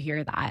do need to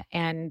hear that.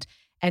 And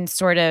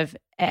sort of,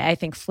 I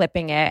think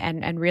flipping it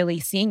and really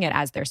seeing it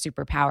as their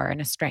superpower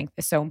and a strength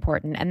is so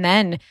important. And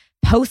then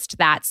post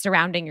that,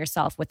 surrounding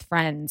yourself with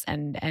friends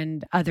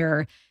and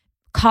other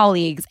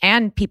colleagues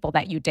and people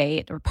that you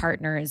date or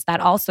partners that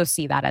also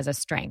see that as a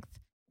strength.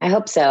 I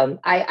hope so.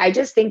 I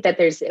just think that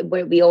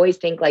we always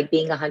think like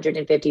being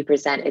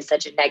 150% is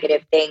such a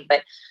negative thing,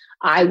 but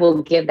I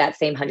will give that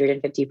same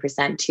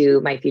 150%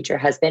 to my future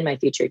husband, my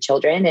future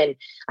children. And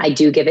I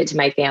do give it to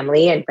my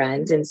family and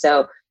friends. And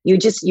so you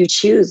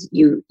choose,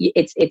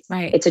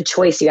 it's a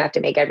choice you have to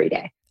make every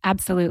day.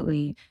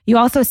 Absolutely. You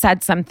also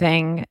said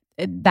something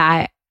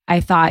that I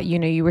thought,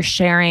 you were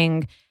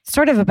sharing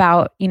sort of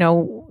about,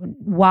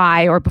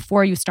 why, or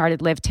before you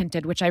started Live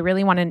Tinted, which I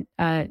really want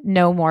to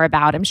know more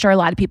about. I'm sure a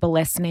lot of people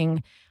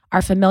listening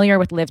are familiar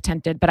with Live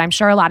Tinted, but I'm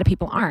sure a lot of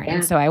people aren't. Yeah,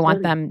 and so I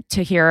want them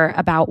to hear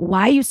about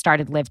why you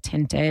started Live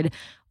Tinted,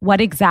 what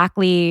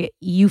exactly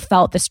you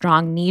felt the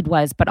strong need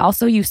was, but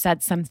also you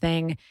said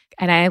something,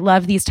 and I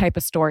love these type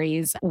of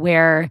stories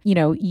where,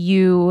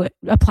 you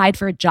applied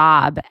for a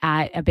job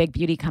at a big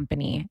beauty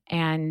company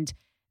and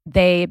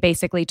they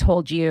basically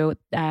told you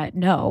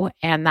no,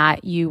 and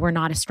that you were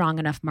not a strong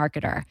enough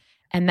marketer.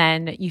 And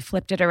then you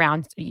flipped it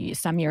around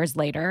some years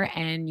later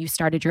and you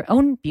started your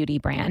own beauty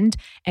brand,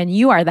 and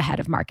you are the head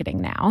of marketing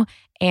now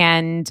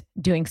and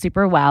doing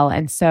super well.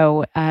 And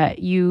so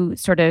you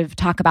sort of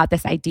talk about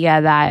this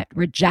idea that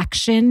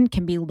rejection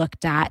can be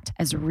looked at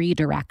as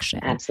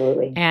redirection.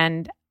 Absolutely.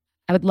 And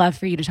I would love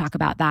for you to talk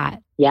about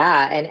that.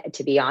 Yeah. And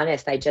to be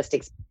honest, I just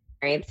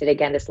experienced it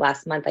again this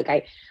last month.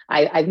 Like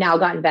I've now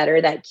gotten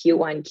better that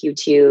Q1,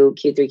 Q2,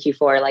 Q3,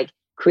 Q4, like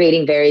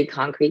creating very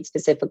concrete,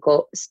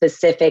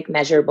 specific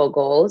measurable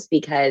goals,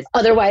 because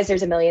otherwise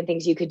there's a million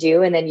things you could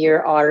do. And then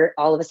you're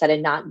all of a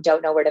sudden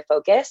don't know where to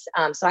focus.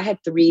 So I had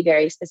 3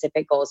 very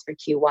specific goals for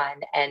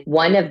Q1. And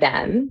one of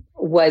them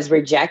was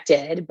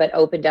rejected, but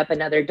opened up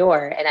another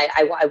door. And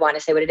I want to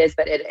say what it is,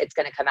 but it's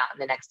going to come out in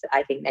the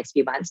next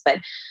few months. But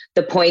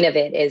the point of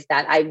it is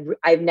that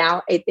I've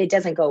now, it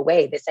doesn't go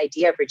away. This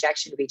idea of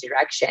rejection,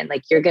 redirection,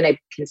 like you're going to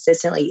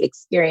consistently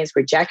experience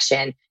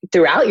rejection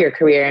throughout your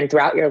career and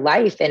throughout your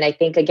life. And I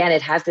think, again,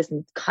 it has this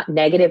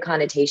negative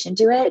connotation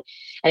to it.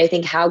 And I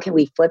think, how can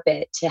we flip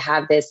it to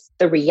have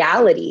the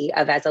reality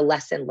of as a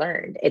lesson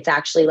learned? It's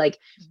actually like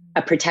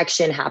a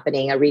protection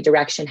happening, a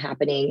redirection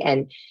happening,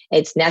 and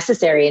it's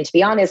necessary. And to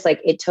be honest, like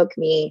it took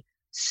me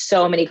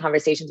so many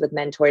conversations with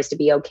mentors to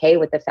be okay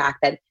with the fact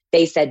that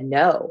they said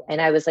no. And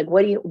I was like,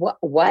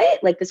 what?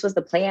 Like, this was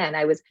the plan.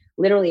 I was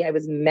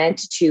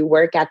meant to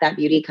work at that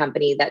beauty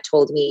company that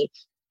told me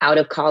out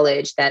of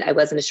college that I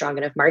wasn't a strong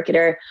enough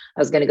marketer. I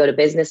was going to go to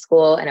business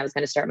school and I was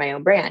going to start my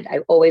own brand. I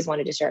always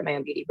wanted to start my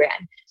own beauty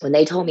brand. When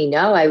they told me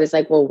no, I was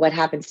like, well, what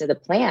happens to the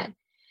plan?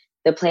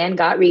 The plan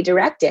got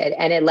redirected,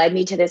 and it led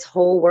me to this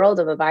whole world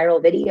of a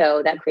viral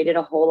video that created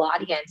a whole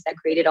audience, that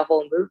created a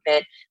whole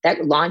movement,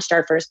 that launched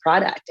our first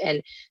product.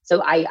 And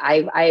so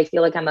I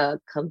feel like I'm a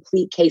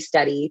complete case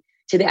study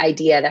to the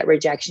idea that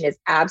rejection is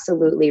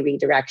absolutely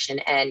redirection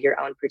and your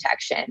own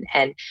protection.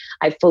 And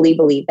I fully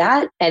believe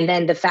that. And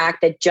then the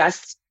fact that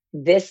just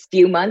this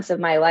few months of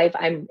my life,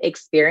 I'm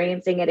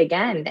experiencing it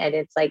again. And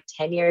it's like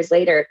 10 years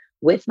later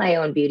with my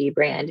own beauty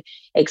brand,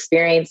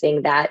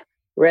 experiencing that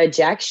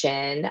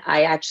rejection.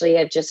 I actually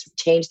have just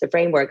changed the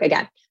framework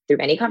again through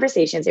many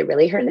conversations. It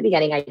really hurt in the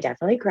beginning. I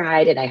definitely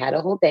cried and I had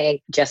a whole thing.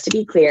 Just to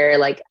be clear,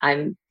 like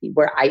I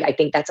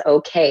think that's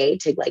okay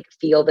to like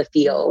feel the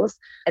feels.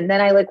 And then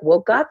I like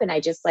woke up and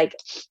I just like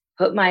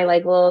put my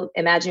like little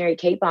imaginary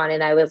cape on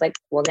and I was like,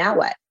 well, now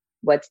what?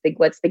 What's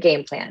the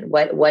game plan?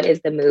 What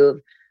is the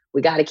move?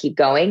 We got to keep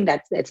going.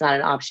 It's not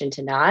an option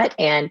to not.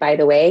 And by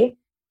the way,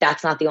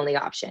 that's not the only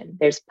option.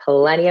 There's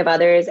plenty of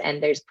others,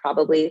 and there's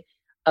probably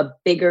a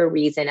bigger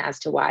reason as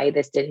to why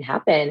this didn't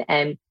happen.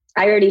 And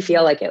I already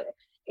feel like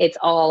it's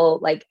all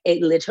like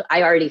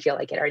I already feel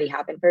like it already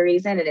happened for a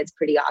reason, and it's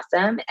pretty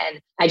awesome.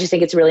 And I just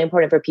think it's really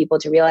important for people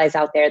to realize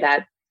out there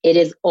that it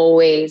is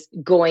always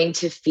going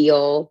to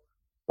feel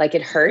like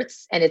it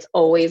hurts, and it's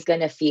always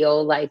going to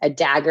feel like a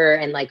dagger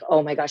and like,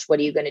 oh my gosh, what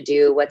are you going to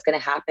do? What's going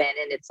to happen?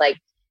 And it's like,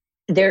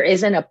 there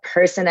isn't a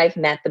person I've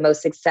met, the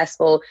most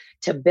successful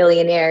to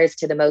billionaires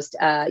to the most,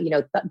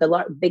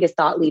 the biggest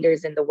thought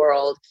leaders in the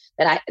world,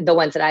 the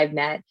ones that I've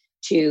met,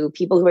 to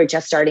people who are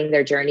just starting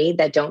their journey,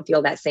 that don't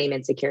feel that same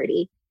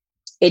insecurity.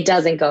 It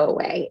doesn't go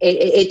away.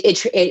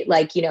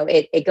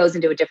 It goes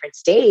into a different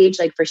stage,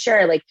 like for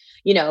sure. Like,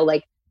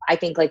 like I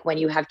think like when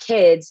you have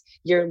kids,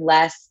 you're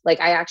less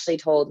like, I actually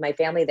told my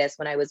family this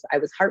when I was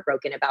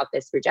heartbroken about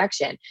this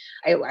rejection.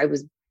 I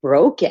was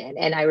broken.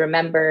 And I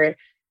remember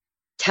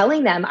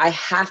telling them I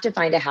have to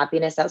find a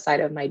happiness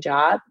outside of my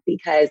job,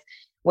 because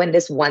when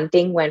this one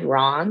thing went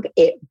wrong,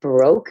 it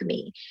broke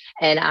me.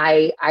 And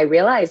I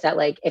realized that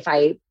like, if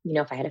I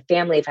had a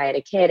family, if I had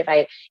a kid,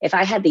 if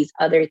I had these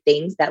other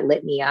things that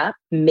lit me up,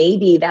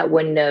 maybe that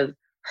wouldn't have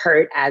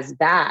hurt as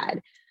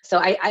bad. So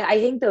I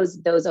think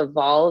those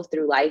evolve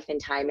through life and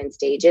time and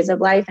stages of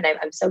life. And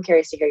I'm so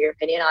curious to hear your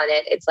opinion on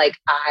it. It's like,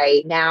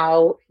 I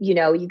now, you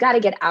got to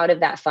get out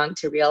of that funk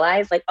to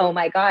realize like, oh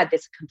my God,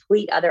 this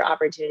complete other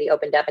opportunity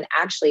opened up, and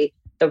actually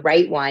the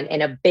right one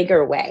in a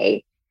bigger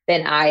way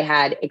than I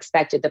had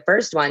expected. The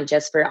first one,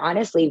 just for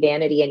honestly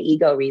vanity and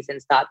ego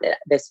reasons, thought that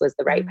this was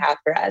the right path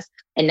for us.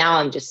 And now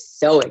I'm just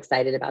so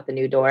excited about the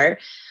new door.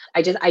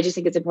 I just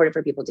think it's important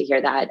for people to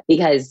hear that,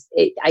 because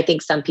I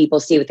think some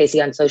people see what they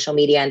see on social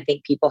media and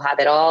think people have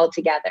it all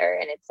together.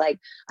 And it's like,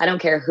 I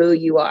don't care who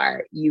you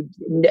are.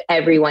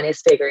 Everyone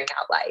is figuring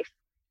out life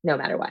no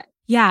matter what.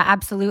 Yeah,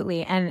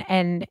 absolutely.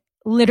 And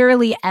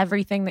literally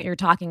everything that you're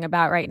talking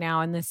about right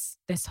now in this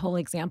whole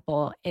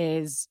example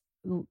is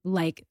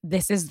like,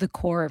 this is the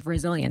core of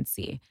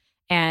resiliency.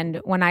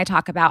 And when I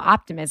talk about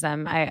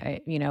optimism,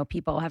 I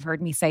people have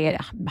heard me say it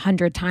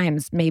 100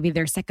 times. Maybe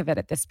they're sick of it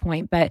at this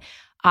point, but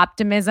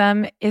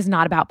optimism is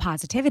not about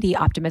positivity.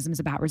 Optimism is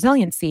about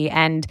resiliency.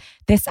 And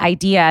this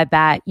idea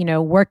that,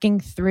 working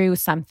through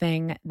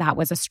something that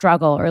was a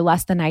struggle or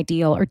less than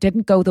ideal or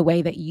didn't go the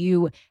way that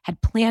you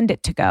had planned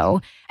it to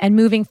go, and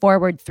moving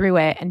forward through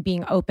it and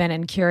being open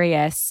and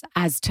curious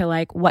as to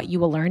like what you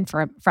will learn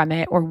from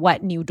it or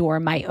what new door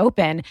might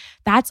open,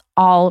 that's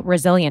all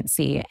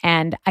resiliency.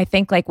 And I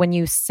think like when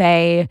you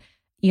say,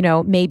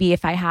 maybe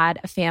if I had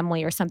a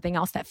family or something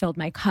else that filled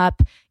my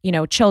cup,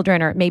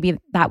 children, or maybe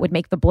that would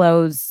make the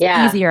blows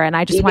easier. And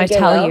I just want to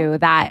tell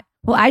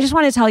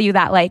you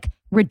that, like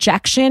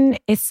rejection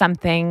is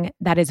something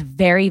that is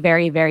very,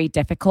 very, very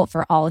difficult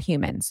for all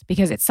humans,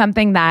 because it's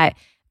something that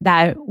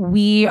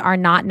we are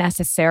not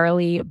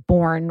necessarily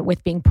born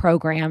with being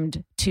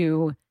programmed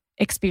to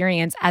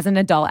experience as an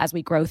adult as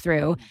we grow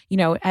through.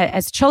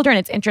 As children,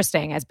 it's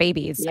interesting. As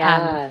babies,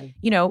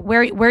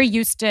 we're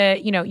used to,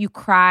 you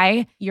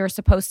cry, you're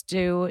supposed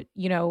to,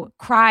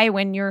 cry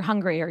when you're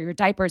hungry or your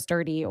diaper's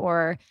dirty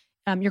or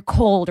you're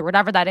cold or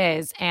whatever that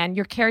is. And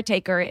your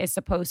caretaker is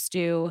supposed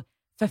to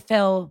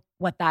fulfill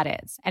what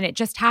that is. And it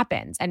just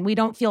happens. And we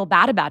don't feel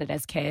bad about it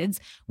as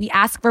kids. We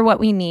ask for what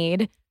we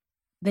need.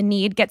 The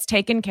need gets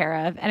taken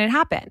care of and it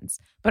happens.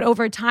 But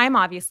over time,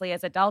 obviously,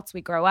 as adults,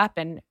 we grow up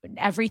and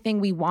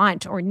everything we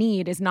want or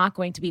need is not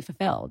going to be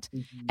fulfilled.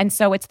 Mm-hmm. And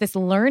so it's this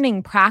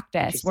learning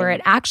practice where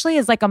it actually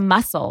is like a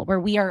muscle where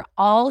we are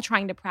all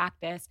trying to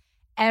practice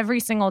every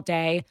single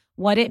day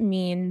what it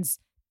means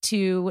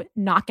to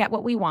not get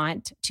what we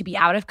want, to be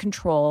out of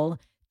control,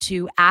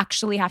 to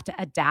actually have to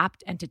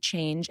adapt and to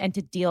change and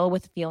to deal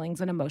with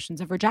feelings and emotions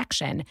of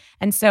rejection.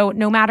 And so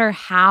no matter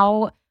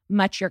how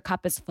much your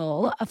cup is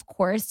full, of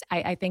course,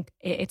 I think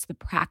it's the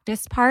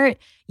practice part.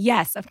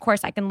 Yes, of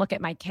course, I can look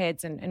at my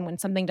kids and when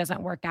something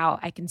doesn't work out,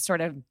 I can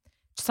sort of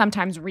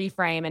sometimes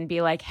reframe and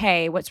be like,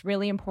 hey, what's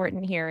really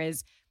important here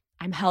is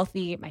I'm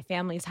healthy, my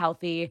family's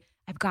healthy,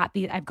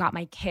 I've got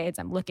my kids,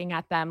 I'm looking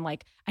at them,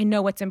 like I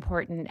know what's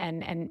important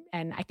and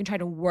I can try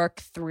to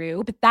work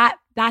through, but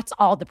that's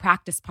all the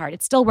practice part.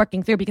 It's still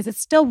working through because it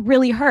still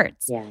really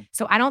hurts. Yeah.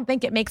 So I don't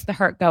think it makes the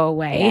hurt go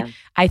away. Yeah.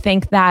 I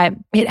think that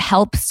it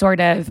helps sort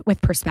of with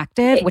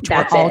perspective, which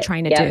we're all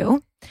trying to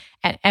do.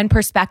 And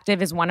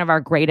perspective is one of our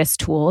greatest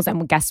tools.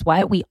 And guess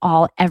what?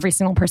 Every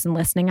single person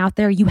listening out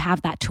there, you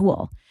have that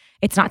tool.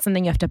 It's not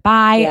something you have to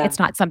buy. Yeah. It's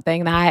not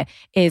something that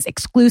is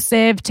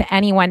exclusive to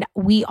anyone.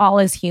 We all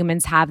as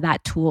humans have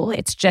that tool.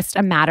 It's just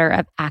a matter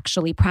of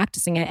actually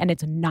practicing it. And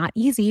it's not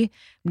easy.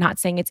 I'm not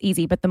saying it's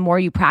easy, but the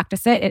more you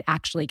practice it, it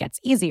actually gets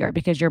easier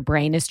because your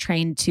brain is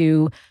trained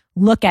to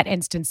look at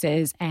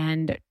instances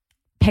and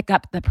pick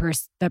up the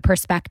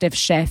perspective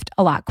shift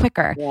a lot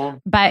quicker. Yeah.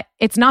 But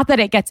it's not that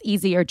it gets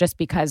easier just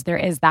because there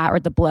is that or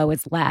the blow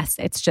is less.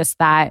 It's just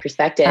that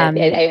perspective.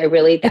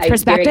 It's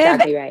perspective. You're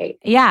exactly right.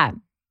 Yeah.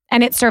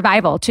 And it's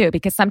survival too,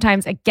 because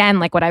sometimes, again,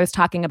 like what I was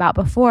talking about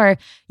before,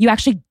 you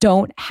actually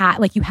don't have,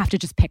 like you have to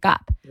just pick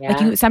up. Yeah,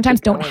 like you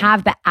sometimes don't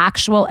have the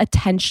actual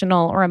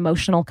attentional or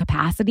emotional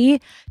capacity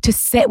to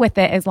sit with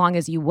it as long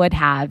as you would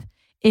have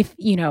if,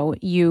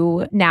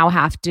 you now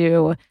have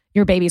to,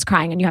 your baby's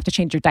crying and you have to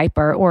change your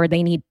diaper, or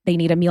they need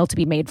a meal to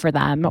be made for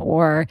them,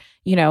 or,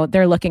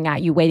 they're looking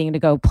at you waiting to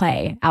go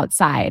play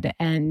outside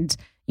and,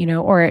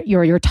 or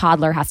your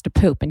toddler has to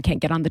poop and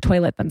can't get on the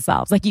toilet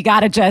themselves. Like you got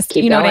to just,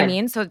 keep going. What I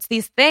mean? So it's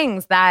these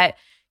things that,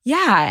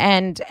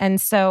 and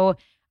so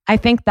I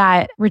think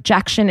that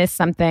rejection is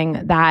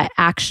something that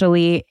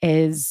actually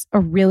is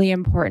a really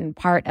important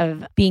part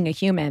of being a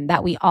human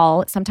that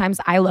sometimes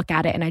I look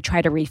at it and I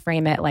try to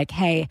reframe it like,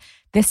 hey,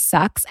 this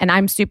sucks. And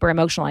I'm super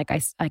emotional,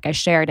 like I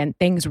shared, and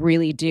things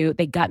really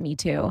they gut me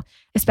too,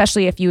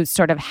 especially if you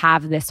sort of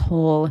have this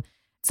whole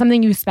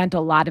something you spent a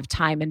lot of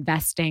time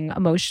investing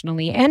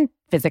emotionally and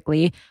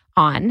physically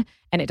on,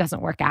 and it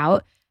doesn't work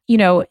out.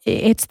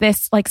 It's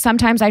this, like,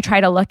 sometimes I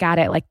try to look at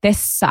it like this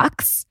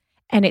sucks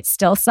and it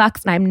still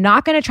sucks. And I'm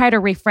not going to try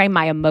to reframe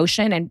my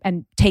emotion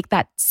and take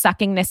that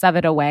suckingness of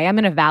it away. I'm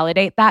going to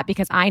validate that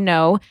because I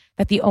know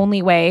that the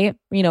only way,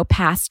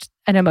 past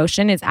an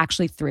emotion is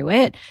actually through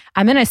it.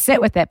 I'm going to sit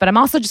with it, but I'm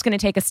also just going to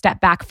take a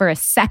step back for a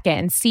second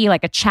and see,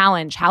 like, a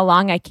challenge, how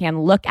long I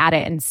can look at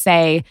it and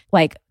say,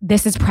 like,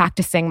 this is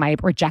practicing my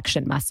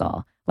rejection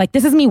muscle. Like,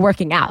 this is me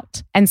working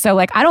out. And so,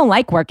 like, I don't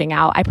like working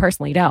out. I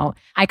personally don't.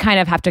 I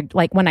kind of have to,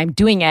 like, when I'm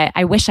doing it,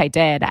 I wish I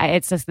did.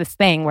 It's just this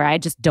thing where I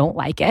just don't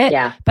like it.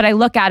 Yeah. But I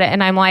look at it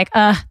and I'm like,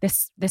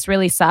 this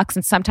really sucks.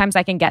 And sometimes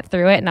I can get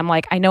through it. And I'm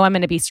like, I know I'm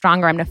going to be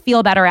stronger. I'm going to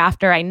feel better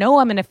after. I know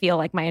I'm going to feel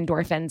like my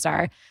endorphins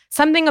are,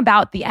 something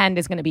about the end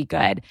is going to be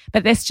good.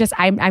 But this just,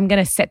 I'm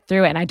going to sit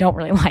through it and I don't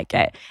really like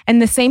it.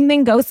 And the same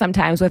thing goes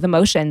sometimes with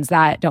emotions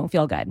that don't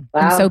feel good.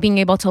 Wow. And so being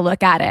able to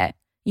look at it,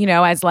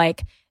 as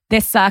like,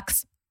 this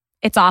sucks.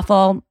 It's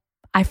awful.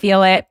 I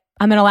feel it.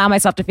 I'm going to allow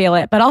myself to feel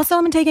it. But also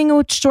I'm taking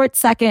a short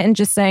second and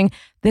just saying,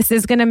 this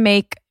is going to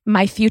make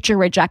my future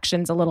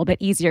rejections a little bit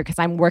easier because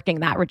I'm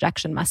working that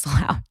rejection muscle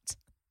out.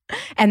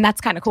 And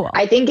that's kind of cool.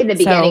 I think in the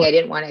beginning, I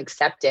didn't want to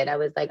accept it. I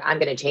was like, I'm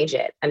going to change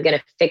it. I'm going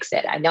to fix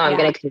it. I know I'm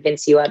going to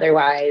convince you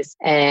otherwise.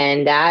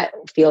 And that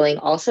feeling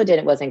also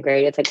wasn't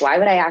great. It's like, why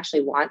would I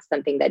actually want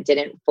something that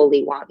didn't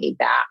fully want me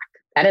back?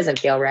 That doesn't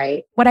feel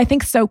right. What I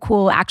think's so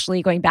cool,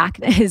 actually, going back,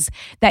 is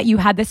that you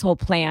had this whole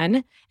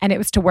plan and it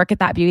was to work at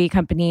that beauty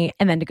company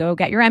and then to go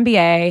get your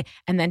MBA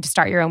and then to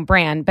start your own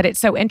brand. But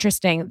it's so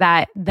interesting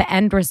that the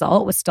end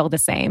result was still the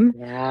same,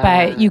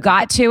 but you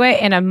got to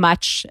it in a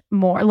much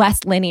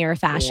less linear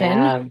fashion.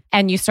 Yeah.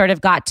 And you sort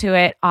of got to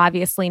it,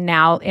 obviously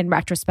now in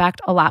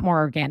retrospect, a lot more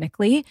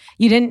organically.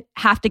 You didn't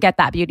have to get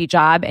that beauty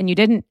job and you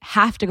didn't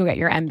have to go get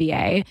your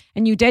MBA,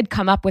 and you did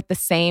come up with the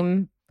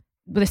same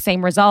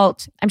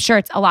result. I'm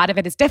sure a lot of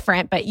it is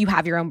different, but you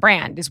have your own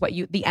brand is what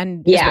the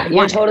end. Yeah,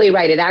 you're totally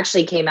right. It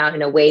actually came out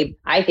in a way,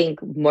 I think,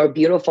 more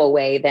beautiful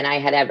way than I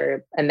had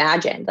ever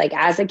imagined. Like,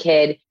 as a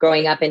kid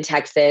growing up in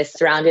Texas,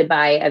 surrounded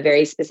by a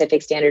very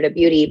specific standard of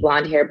beauty,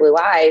 blonde hair, blue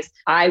eyes,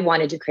 I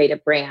wanted to create a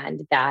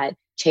brand that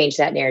changed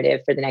that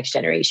narrative for the next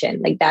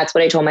generation. Like, that's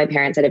what I told my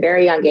parents at a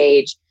very young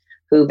age,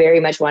 who very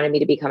much wanted me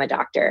to become a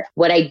doctor.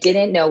 What I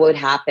didn't know would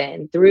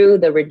happen through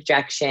the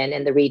rejection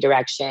and the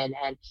redirection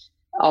and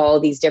all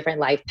these different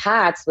life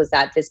paths was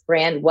that this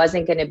brand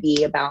wasn't going to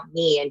be about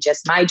me and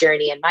just my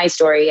journey and my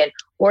story, and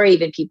or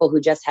even people who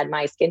just had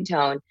my skin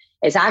tone.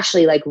 It's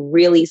actually like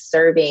really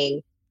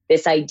serving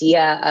this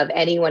idea of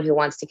anyone who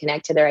wants to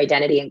connect to their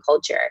identity and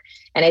culture.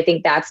 And I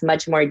think that's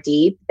much more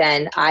deep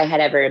than I had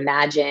ever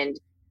imagined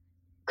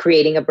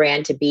creating a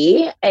brand to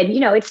be. And, you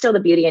know, it's still the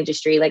beauty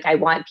industry. Like, I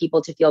want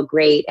people to feel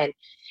great. And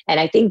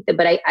I think that,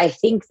 but I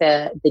think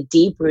the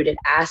deep rooted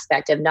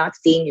aspect of not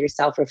seeing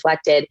yourself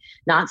reflected,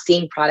 not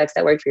seeing products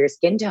that work for your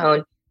skin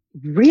tone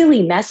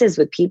really messes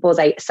with people's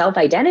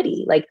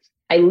self-identity. Like,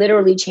 I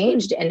literally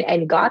changed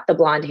and got the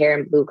blonde hair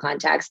and blue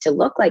contacts to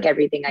look like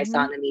everything I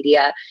saw in the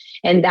media.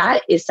 And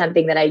that is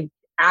something that I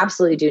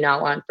absolutely do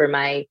not want for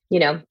my, you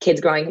know,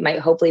 kids growing,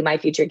 hopefully my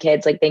future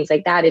kids, like things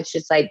like that. It's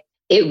just like,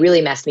 it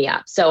really messed me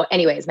up. So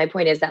anyways, my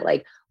point is that,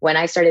 like, when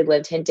I started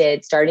Live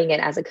Tinted, starting it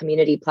as a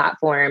community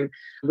platform,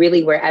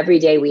 really where every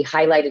day we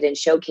highlighted and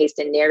showcased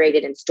and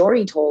narrated and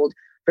story told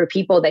for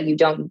people that you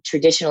don't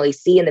traditionally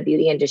see in the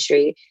beauty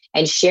industry,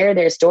 and share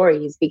their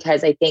stories,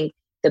 because I think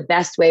the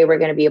best way we're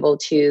going to be able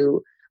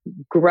to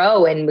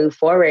grow and move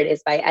forward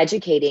is by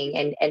educating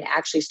and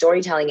actually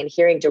storytelling and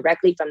hearing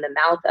directly from the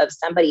mouth of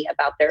somebody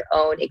about their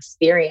own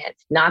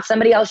experience, not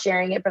somebody else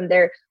sharing it from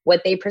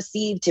what they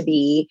perceive to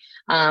be,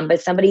 but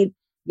somebody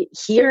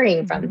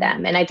hearing from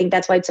them. And I think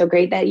that's why it's so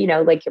great that, you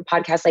know, like your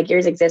podcast like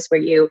yours exists,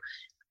 where you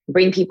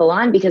bring people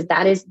on, because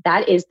that is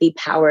the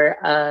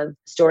power of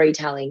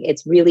storytelling.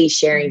 It's really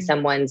sharing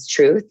someone's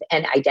truth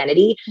and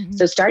identity.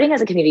 So starting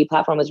as a community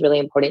platform was really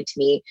important to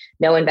me.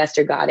 No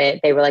investor got it.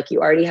 They were like,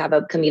 you already have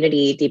a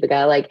community,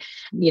 Deepika. Like,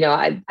 you know,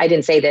 I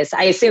didn't say this.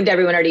 I assumed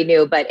everyone already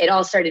knew, but it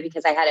all started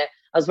because I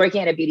was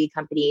working at a beauty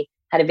company,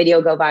 had a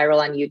video go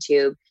viral on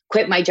YouTube,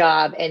 quit my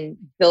job, and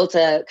built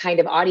a kind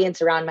of audience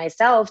around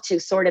myself to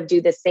sort of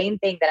do the same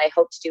thing that I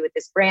hope to do with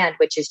this brand,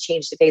 which is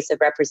change the face of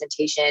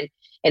representation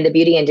in the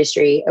beauty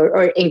industry,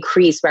 or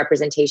increase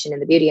representation in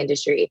the beauty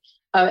industry.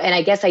 And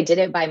I guess I did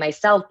it by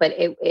myself, but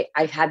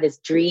I've had this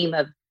dream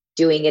of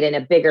doing it in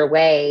a bigger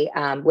way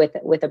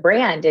with a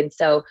brand. And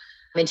so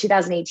in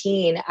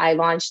 2018, I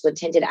launched Live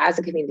Tinted as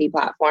a community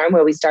platform,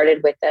 where we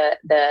started with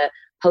the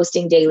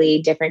posting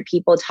daily, different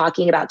people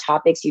talking about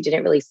topics you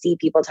didn't really see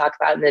people talk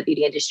about in the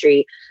beauty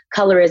industry,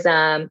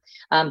 colorism,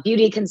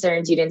 beauty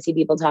concerns you didn't see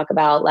people talk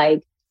about,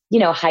 like, you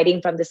know, hiding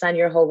from the sun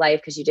your whole life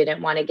because you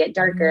didn't want to get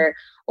darker,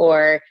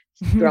 or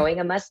growing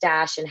a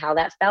mustache and how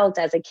that felt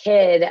as a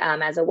kid,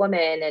 as a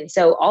woman. And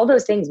so all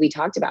those things we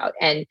talked about.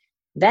 And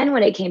then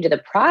when it came to the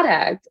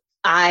product,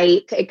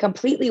 it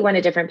completely went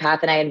a different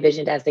path than I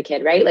envisioned as a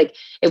kid, right? Like,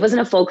 it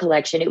wasn't a full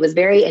collection. It was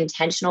very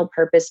intentional,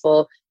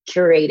 purposeful,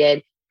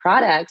 curated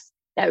products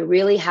that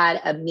really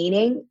had a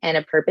meaning and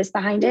a purpose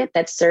behind it,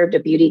 that served a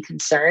beauty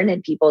concern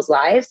in people's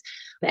lives.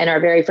 And our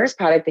very first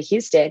product, the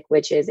Hue Stick,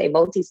 which is a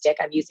multi-stick,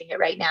 I'm using it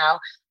right now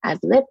as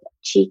lip,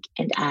 cheek,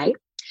 and eye.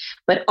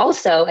 But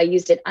also I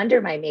used it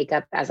under my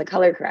makeup as a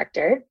color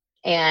corrector.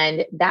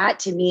 And that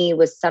to me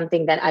was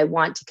something that I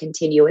want to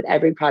continue with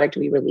every product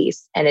we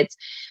release. And it's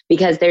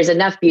because there's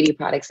enough beauty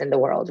products in the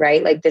world,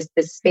 right? Like this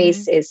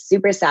space is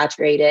super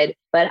saturated,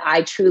 but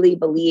I truly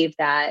believe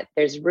that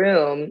there's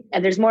room,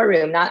 and there's more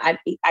room. I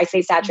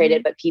say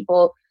saturated, but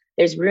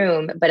there's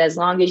room. But as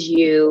long as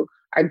you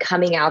are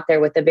coming out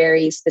there with a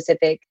very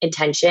specific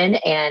intention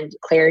and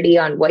clarity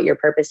on what your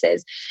purpose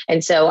is.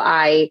 And so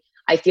I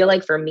feel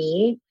like for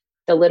me,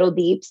 the Little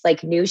Deeps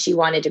like knew she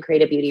wanted to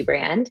create a beauty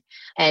brand,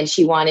 and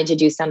she wanted to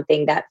do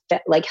something that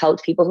like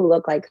helped people who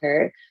look like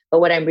her. But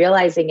what I'm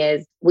realizing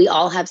is we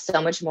all have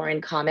so much more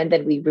in common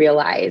than we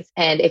realize.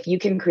 And if you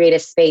can create a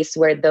space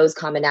where those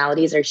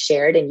commonalities are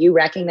shared, and you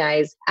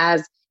recognize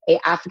as an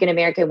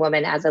African-American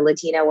woman, as a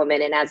Latina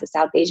woman, and as a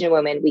South Asian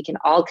woman, we can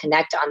all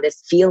connect on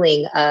this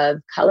feeling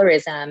of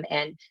colorism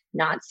and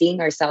not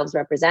seeing ourselves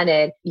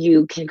represented,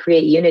 you can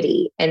create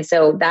unity. And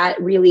so that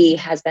really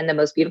has been the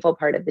most beautiful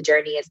part of the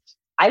journey. Is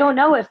I don't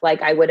know if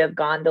like I would have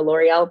gone the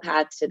L'Oreal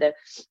path to the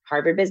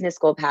Harvard Business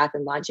School path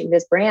and launching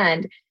this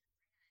brand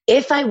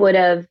if I would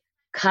have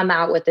come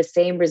out with the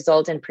same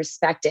result and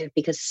perspective,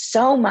 because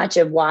so much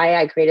of why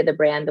I created the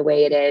brand the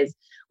way it is,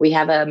 we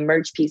have a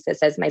merch piece that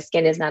says my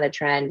skin is not a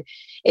trend,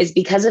 is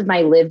because of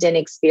my lived in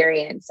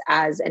experience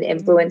as an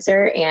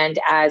influencer. And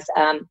as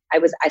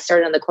I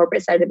started on the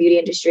corporate side of the beauty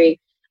industry.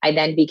 I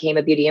then became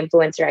a beauty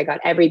influencer. I got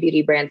every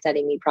beauty brand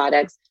sending me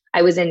products.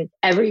 I was in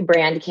every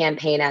brand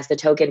campaign as the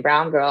token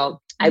brown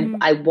girl.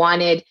 I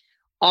wanted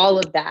all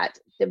of that.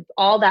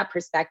 All that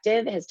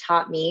perspective has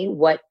taught me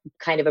what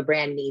kind of a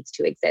brand needs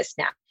to exist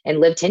now. And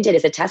Live Tinted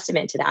is a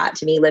testament to that.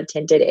 To me, Live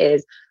Tinted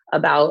is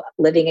about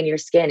living in your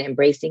skin,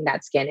 embracing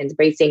that skin,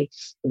 embracing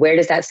where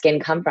does that skin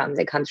come from?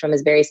 It comes from a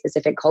very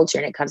specific culture,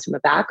 and it comes from a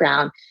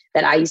background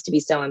that I used to be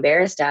so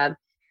embarrassed of.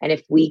 And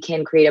if we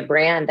can create a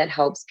brand that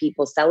helps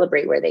people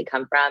celebrate where they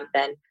come from,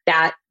 then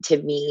that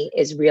to me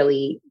is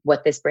really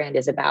what this brand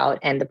is about.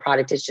 And the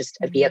product is just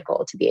a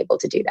vehicle to be able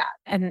to do that.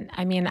 And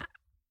I mean,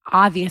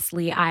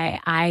 obviously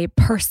I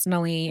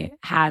personally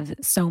have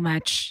so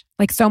much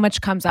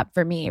comes up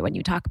for me when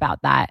you talk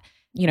about that.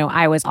 You know,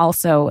 I was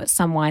also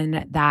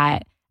someone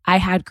that I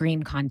had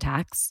green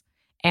contacts.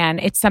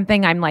 And it's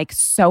something I'm like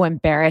so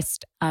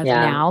embarrassed of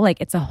now. Like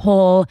it's a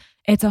whole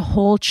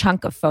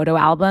chunk of photo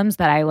albums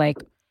that I like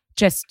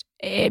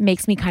it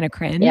makes me kind of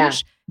cringe. Yeah.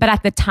 But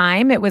at the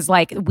time it was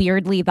like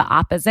weirdly the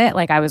opposite.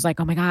 Like I was like,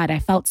 oh my God, I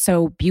felt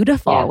so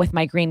beautiful with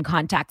my green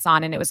contacts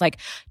on. And it was like,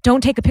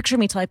 don't take a picture of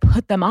me till I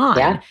put them on.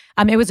 Yeah.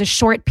 It was a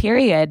short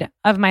period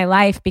of my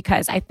life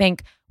because I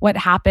think what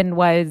happened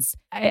was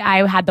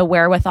I had the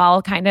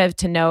wherewithal kind of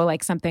to know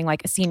like something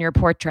like a senior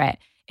portrait.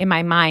 In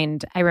my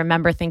mind, I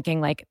remember thinking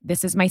like,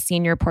 this is my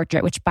senior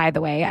portrait, which by the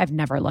way, I've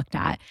never looked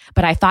at.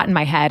 But I thought in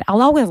my head,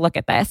 I'll always look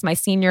at this, my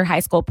senior high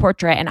school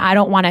portrait. And I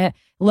don't want to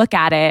look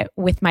at it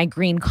with my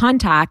green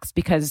contacts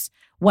because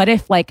what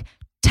if like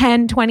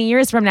 10, 20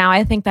 years from now,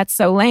 I think that's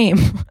so lame.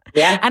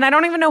 Yeah. And I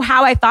don't even know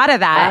how I thought of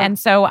that. And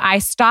so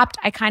I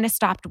kind of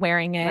stopped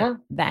wearing it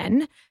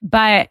then.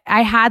 But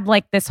I had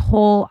like this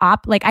whole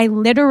like I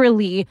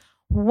literally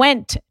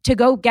went to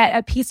go get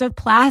a piece of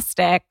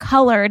plastic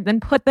colored, then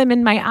put them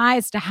in my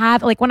eyes to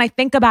have, like, when I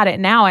think about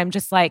it now, I'm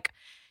just like,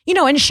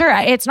 and sure,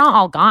 it's not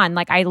all gone.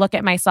 Like I look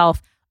at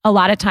myself a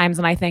lot of times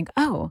and I think,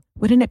 oh,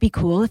 wouldn't it be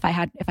cool if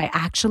I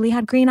actually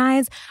had green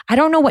eyes? I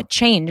don't know what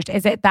changed.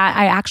 Is it that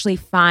I actually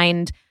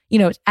find,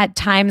 at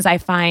times I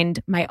find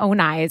my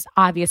own eyes,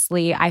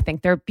 obviously, I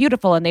think they're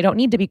beautiful and they don't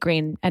need to be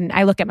green. And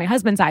I look at my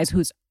husband's eyes,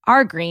 whose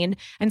are green.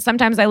 And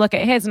sometimes I look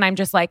at his and I'm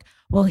just like,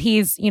 well,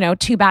 he's,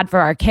 too bad for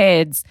our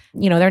kids.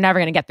 They're never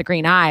going to get the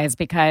green eyes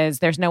because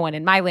there's no one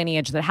in my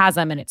lineage that has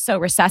them. And it's so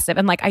recessive.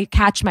 And like, I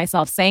catch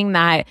myself saying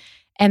that.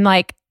 And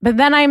like, but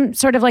then I'm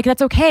sort of like,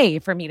 that's okay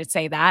for me to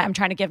say that. I'm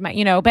trying to give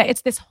but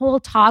it's this whole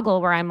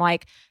toggle where I'm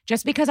like,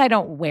 just because I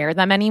don't wear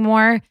them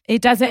anymore,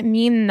 it doesn't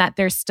mean that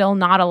there's still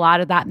not a lot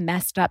of that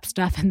messed up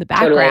stuff in the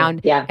background.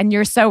 Totally. Yeah. And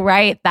you're so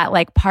right that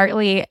like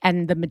partly,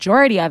 and the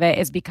majority of it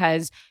is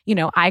because,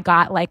 I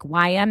got like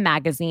YM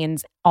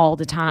magazines all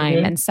the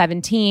time and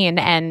 17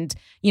 and,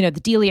 the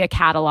Delia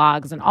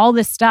catalogs and all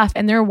this stuff.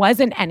 And there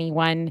wasn't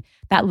anyone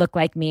that looked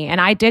like me.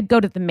 And I did go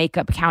to the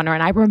makeup counter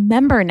and I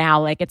remember now,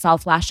 like it's all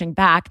flashing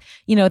back,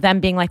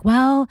 them being like,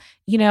 well,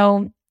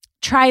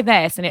 try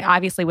this. And it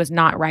obviously was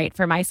not right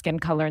for my skin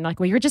color. And like,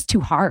 well, you're just too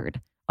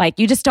hard. Like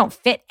you just don't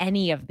fit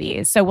any of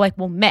these. So like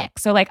we'll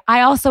mix. So like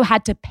I also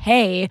had to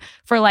pay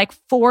for like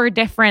 4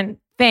 different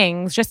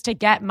things just to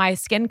get my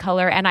skin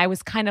color. And I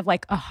was kind of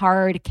like a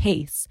hard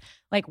case.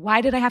 Like,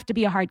 why did I have to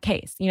be a hard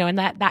case? And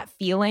that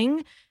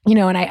feeling,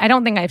 and I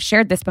don't think I've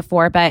shared this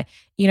before, but,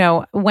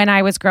 when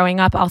I was growing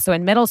up also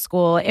in middle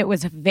school, it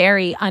was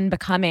very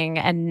unbecoming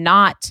and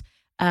not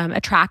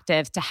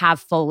attractive to have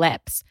full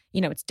lips.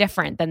 It's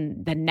different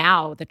than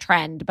now the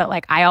trend, but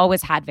like I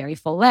always had very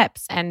full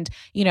lips. And,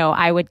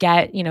 I would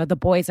get, the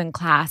boys in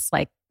class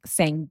like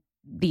saying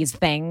these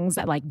things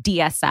like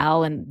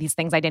DSL and these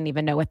things I didn't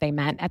even know what they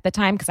meant at the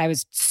time because I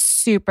was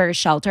super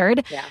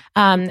sheltered. Yeah.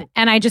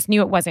 And I just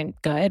knew it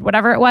wasn't good,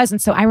 whatever it was. And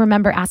so I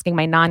remember asking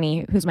my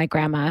nani, who's my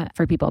grandma,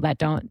 for people that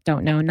don't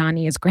know,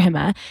 nani is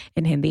grandma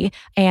in Hindi.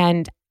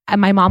 And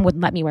my mom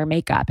wouldn't let me wear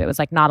makeup. It was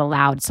like not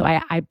allowed. So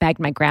I begged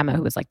my grandma,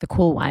 who was like the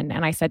cool one.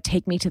 And I said,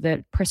 take me to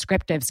the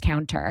prescriptives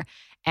counter.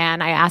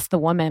 And I asked the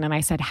woman and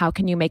I said, how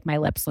can you make my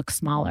lips look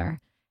smaller?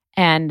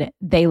 And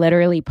they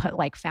literally put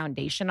like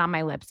foundation on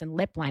my lips and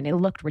lip line. It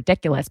looked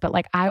ridiculous. But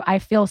like, I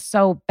feel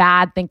so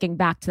bad thinking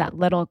back to that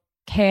little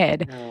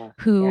kid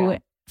who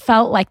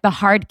felt like the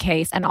hard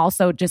case and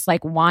also just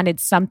like wanted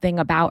something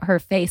about her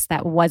face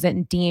that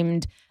wasn't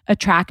deemed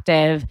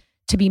attractive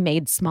to be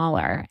made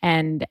smaller.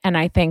 And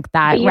I think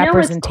that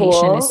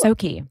representation is so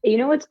key.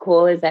 What's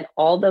cool is that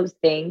all those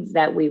things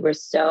that we were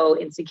so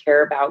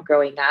insecure about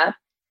growing up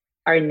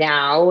are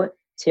now,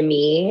 to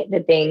me, the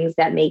things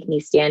that make me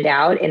stand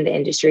out in the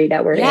industry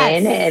that we're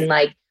in. And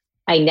like,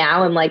 I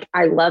now am like,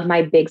 I love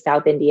my big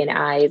South Indian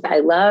eyes.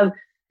 I love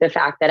the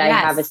fact that I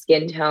have a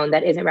skin tone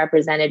that isn't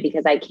represented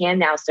because I can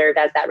now serve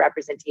as that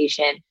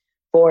representation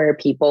for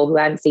people who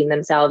haven't seen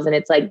themselves. And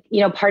it's like,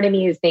 part of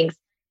me thinks,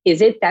 is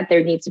it that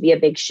there needs to be a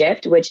big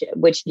shift? Which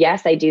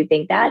yes, I do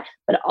think that,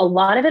 but a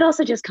lot of it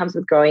also just comes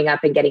with growing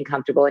up and getting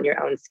comfortable in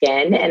your own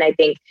skin. And I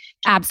think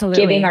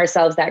absolutely giving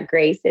ourselves that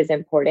grace is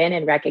important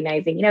and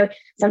recognizing,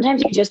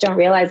 sometimes you just don't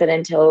realize it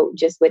until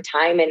just with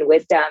time and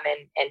wisdom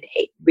and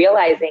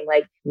realizing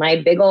like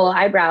my big old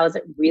eyebrows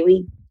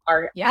really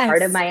are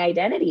part of my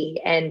identity.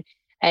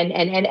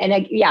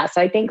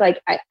 So I think like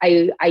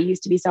I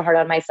used to be so hard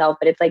on myself,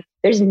 but it's like,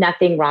 there's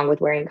nothing wrong with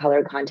wearing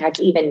colored contacts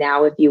even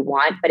now if you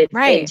want, but it's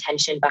the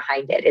intention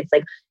behind it. It's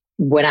like,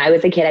 when I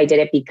was a kid, I did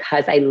it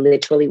because I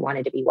literally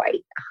wanted to be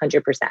white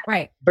 100%.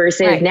 Right.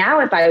 Versus now,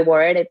 if I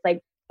wore it, it's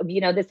like,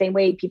 the same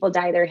way people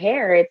dye their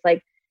hair. It's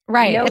like,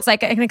 it's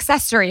like an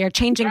accessory. You're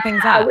changing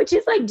things up. Which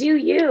is like, do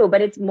you,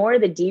 but it's more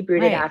the deep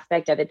rooted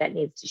aspect of it that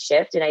needs to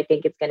shift. And I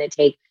think it's going to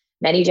take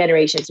many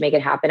generations to make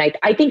it happen.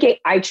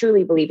 I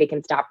truly believe it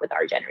can stop with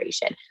our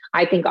generation.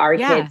 I think our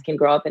kids can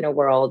grow up in a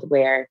world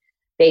where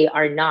they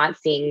are not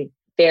seeing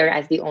fair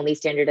as the only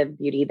standard of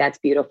beauty that's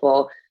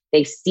beautiful.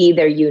 They see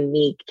their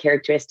unique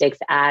characteristics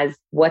as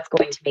what's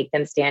going to make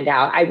them stand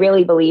out. I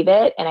really believe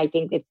it. And I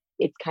think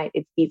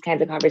it's these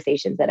kinds of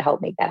conversations that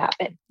help make that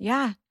happen.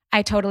 Yeah.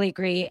 I totally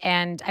agree.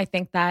 And I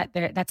think that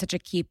that's such a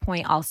key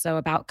point also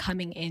about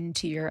coming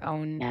into your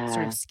own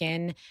sort of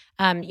skin.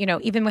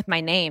 Even with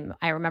my name,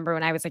 I remember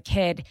when I was a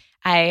kid,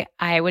 I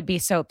would be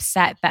so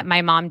upset that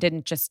my mom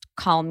didn't just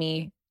call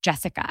me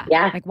Jessica.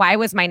 Yeah. Like, why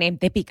was my name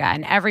Deepika?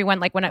 And everyone,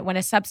 like when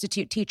a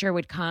substitute teacher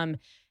would come,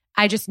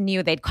 I just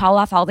knew they'd call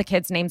off all the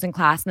kids' names in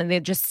class and then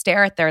they'd just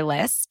stare at their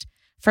list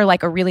for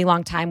like a really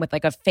long time with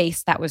like a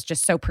face that was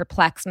just so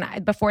perplexed.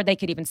 And before they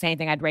could even say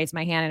anything, I'd raise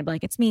my hand and I'd be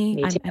like, it's me.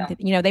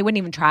 They wouldn't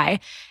even try.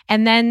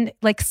 And then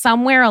like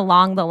somewhere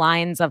along the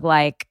lines of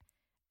like,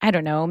 I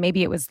don't know,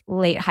 maybe it was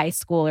late high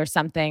school or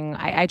something.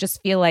 I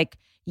just feel like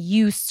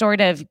you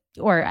sort of,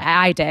 or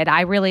I did,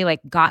 I really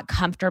like got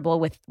comfortable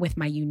with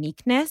my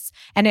uniqueness.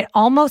 And it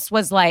almost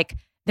was like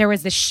there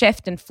was this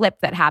shift and flip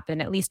that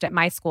happened, at least at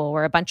my school,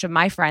 where a bunch of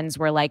my friends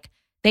were like,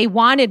 they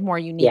wanted more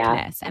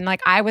uniqueness. Yeah. And like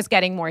I was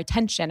getting more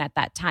attention at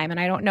that time. And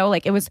I don't know,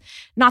 like it was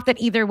not that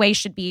either way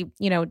should be,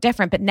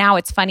 different. But now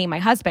it's funny. My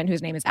husband,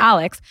 whose name is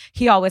Alex,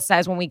 he always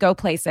says when we go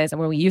places and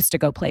when we used to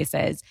go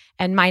places,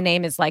 and my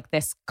name is like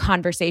this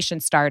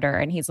conversation starter.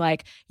 And he's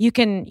like, you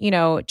can,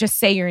 just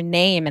say your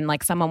name and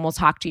like someone will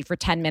talk to you for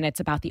 10 minutes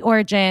about the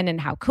origin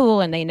and how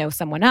cool, and they know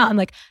someone else. And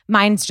like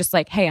mine's just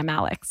like, hey, I'm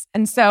Alex.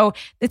 And so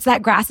it's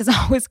that grass is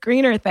always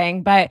greener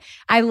thing. But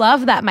I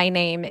love that my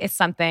name is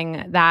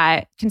something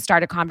that can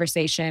start a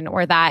conversation,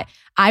 or that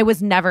I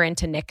was never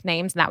into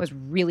nicknames. And that was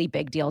really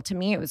big deal to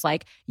me. It was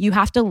like, you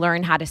have to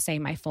learn how to say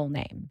my full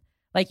name.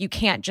 Like you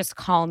can't just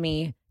call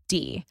me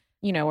D,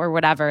 or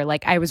whatever.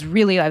 Like I was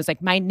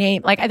like my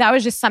name, like that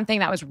was just something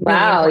that was really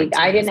important to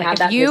me. I didn't have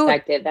that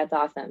perspective. That's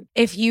awesome.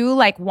 If you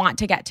like want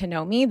to get to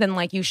know me, then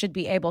like you should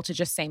be able to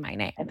just say my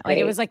name. Like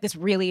it was like this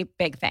really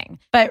big thing.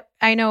 But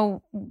I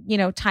know,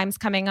 time's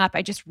coming up.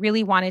 I just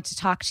really wanted to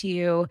talk to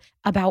you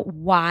about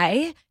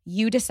why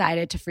you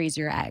decided to freeze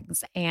your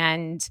eggs.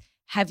 And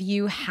have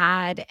you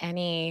had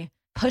any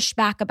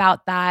pushback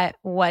about that?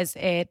 Was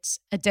it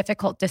a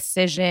difficult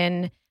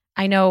decision?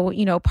 I know,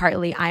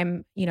 partly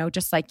I'm,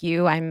 just like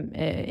you, I'm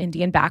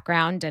Indian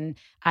background, and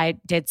I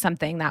did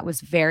something that was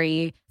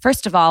very,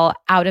 first of all,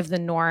 out of the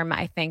norm,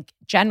 I think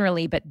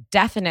generally, but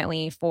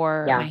definitely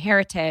for my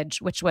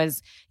heritage, which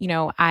was,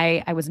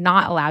 I was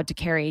not allowed to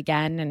carry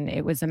again. And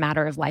it was a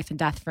matter of life and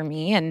death for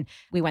me. And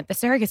we went the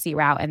surrogacy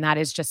route. And that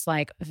is just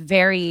like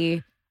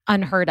very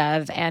unheard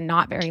of and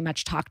not very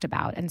much talked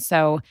about. And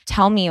so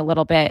tell me a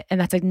little bit, and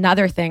that's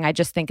another thing I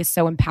just think is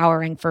so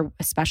empowering for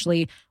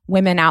especially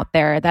women out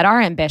there that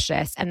are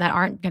ambitious and that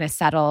aren't going to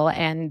settle,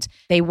 and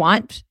they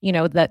want,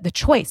 the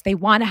choice. They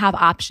want to have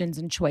options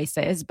and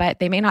choices, but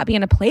they may not be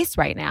in a place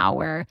right now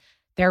where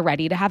they're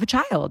ready to have a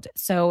child.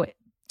 So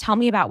tell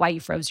me about why you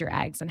froze your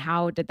eggs and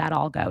how did that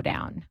all go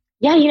down?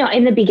 Yeah,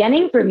 in the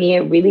beginning for me,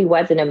 it really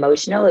wasn't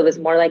emotional. It was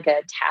more like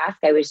a task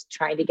I was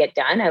trying to get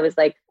done. I was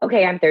like,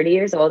 okay, I'm 30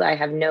 years old. I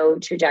have no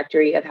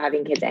trajectory of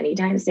having kids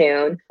anytime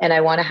soon. And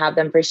I want to have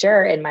them for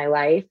sure in my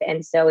life.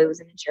 And so it was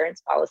an insurance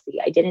policy.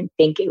 I didn't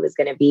think it was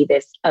going to be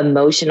this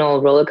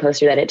emotional roller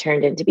coaster that it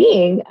turned into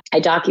being. I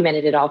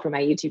documented it all for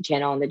my YouTube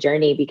channel and the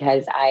journey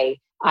because I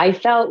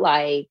felt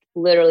like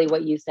literally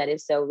what you said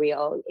is so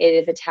real. It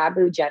is a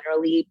taboo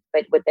generally,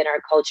 but within our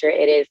culture,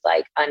 it is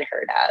like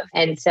unheard of.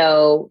 And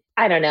so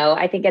I don't know.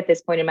 I think at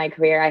this point in my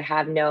career, I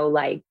have no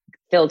like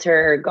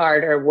filter or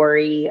guard or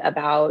worry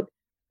about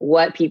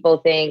what people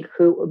think,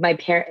 who my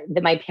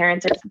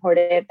parents are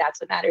supportive. That's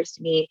what matters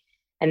to me.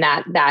 And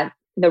that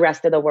the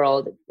rest of the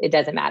world, it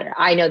doesn't matter.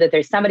 I know that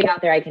there's somebody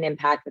out there I can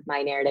impact with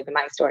my narrative and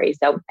my story.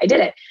 So I did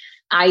it.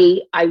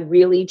 I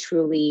really,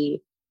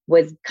 truly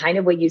was kind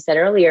of what you said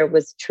earlier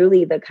was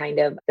truly the kind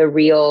of the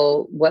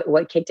real,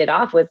 what kicked it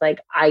off was like,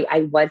 I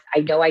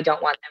know I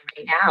don't want them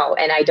right now.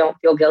 And I don't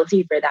feel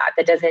guilty for that.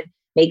 That doesn't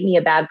make me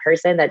a bad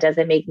person. That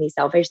doesn't make me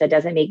selfish. That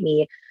doesn't make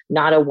me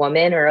not a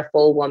woman or a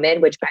full woman,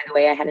 which by the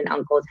way, I had an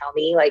uncle tell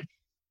me, like,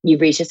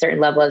 you've reached a certain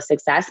level of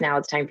success. Now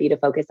it's time for you to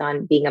focus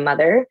on being a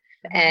mother.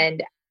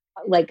 And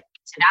like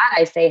to that,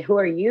 I say, who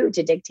are you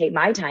to dictate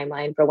my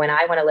timeline for when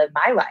I want to live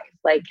my life?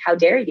 Like, how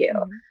dare you?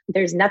 Mm-hmm.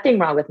 There's nothing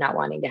wrong with not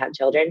wanting to have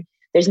children.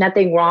 There's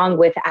nothing wrong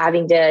with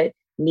having to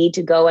need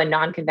to go a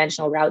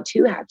non-conventional route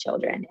to have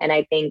children. And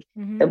I think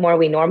the more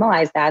we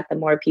normalize that, the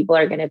more people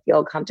are going to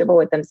feel comfortable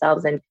with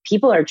themselves. And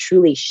people are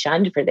truly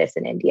shunned for this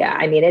in India.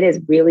 I mean, it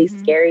is really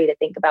scary to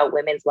think about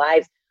women's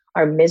lives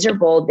are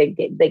miserable.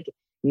 Like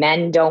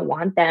men don't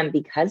want them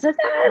because of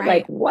that. Right.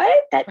 Like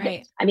what?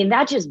 I mean,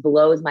 that just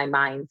blows my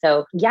mind.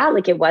 So yeah,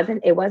 like it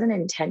wasn't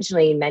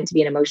intentionally meant to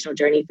be an emotional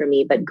journey for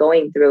me, but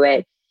going through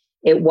it,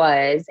 it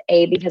was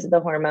A, because of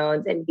the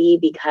hormones, and B,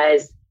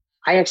 because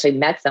I actually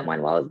met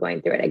someone while I was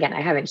going through it. Again,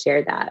 I haven't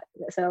shared that.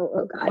 So,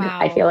 oh God, wow.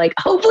 I feel like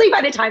hopefully by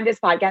the time this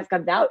podcast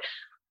comes out,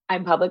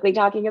 I'm publicly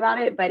talking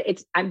about it, but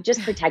I'm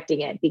just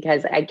protecting it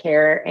because I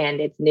care and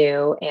it's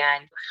new.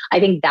 And I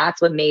think that's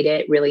what made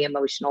it really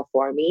emotional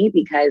for me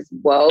because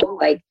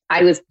like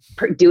I was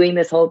doing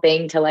this whole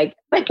thing to like,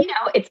 but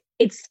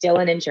it's still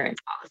an insurance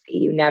policy.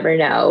 You never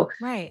know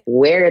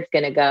where it's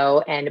going to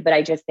go. But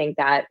I just think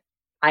that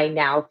I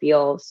now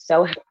feel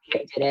so happy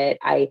I did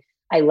it.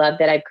 I love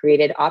that I've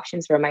created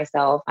options for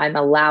myself. I'm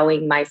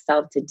allowing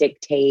myself to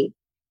dictate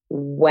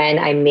when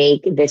I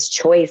make this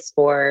choice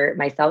for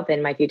myself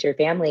and my future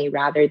family,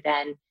 rather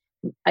than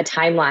a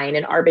timeline,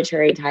 an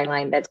arbitrary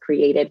timeline that's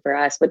created for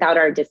us without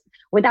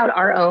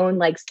our own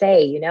like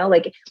say, you know,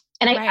 like,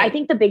 and I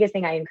think the biggest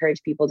thing I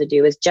encourage people to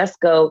do is just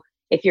go,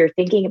 if you're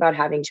thinking about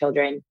having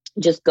children,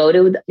 just go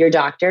to your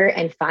doctor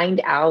and find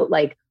out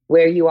like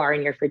where you are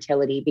in your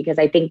fertility, because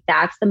I think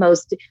that's the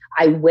most,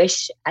 I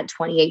wish at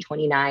 28,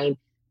 29,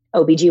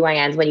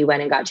 OBGYNs, when you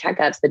went and got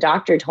checkups, the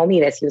doctor told me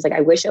this. He was like,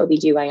 I wish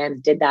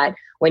OBGYNs did that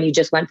when you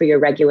just went for your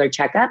regular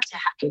checkup, to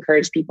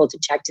encourage people to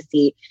check to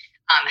see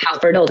how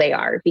fertile they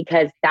are,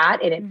 because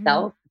that in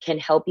itself can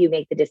help you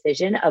make the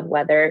decision of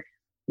whether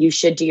you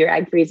should do your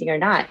egg freezing or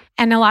not.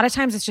 And a lot of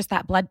times it's just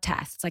that blood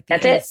test. It's like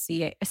it's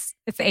the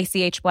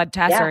ACH blood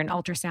test or an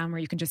ultrasound where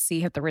you can just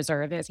see what the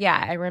reserve is.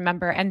 Yeah, I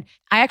remember. And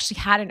I actually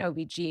had an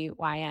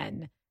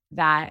OBGYN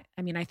that,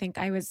 I mean, I think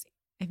I was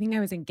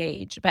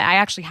engaged, but I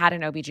actually had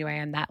an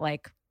OBGYN that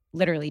like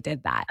literally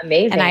did that.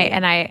 Amazing.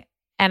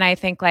 And I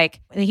think like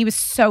he was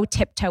so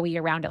tiptoey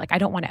around it. Like, I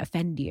don't want to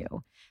offend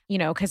you, you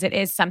know, because it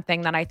is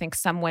something that I think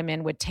some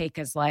women would take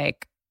as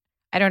like,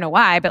 I don't know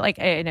why, but like,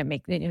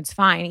 it's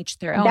fine, each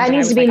their own. That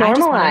needs to be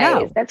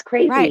normalized. That's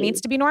crazy. Right. It needs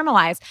to be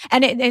normalized.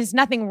 And there's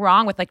nothing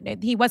wrong with like,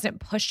 he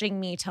wasn't pushing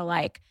me to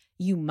like,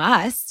 you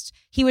must.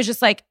 He was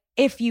just like,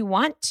 if you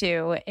want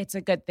to, it's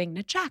a good thing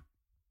to check.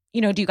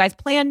 You know, do you guys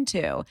plan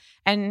to?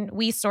 And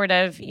we sort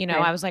of, you know,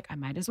 I was like, I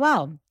might as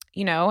well,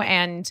 you know,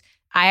 and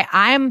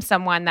I'm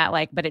someone that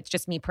like, but it's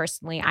just me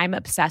personally, I'm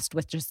obsessed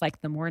with just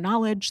like the more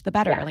knowledge, the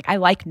better. Like I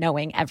like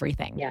knowing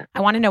everything. Yeah. I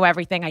want to know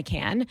everything I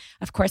can.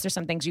 Of course, there's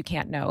some things you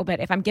can't know,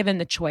 but if I'm given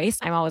the choice,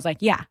 I'm always like,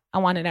 yeah, I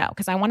want to know,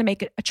 because I want to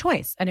make a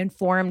choice, an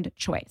informed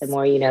choice. The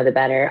more you know, the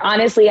better.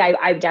 Honestly,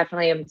 I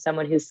definitely am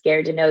someone who's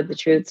scared to know the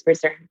truths for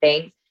certain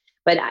things.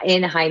 But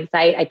in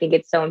hindsight, I think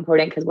it's so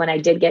important, because when I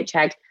did get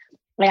checked,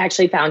 I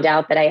actually found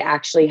out that I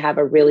actually have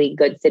a really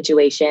good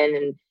situation.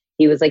 And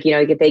he was like, you know,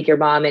 you could thank your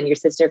mom and your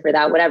sister for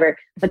that, whatever.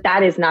 But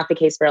that is not the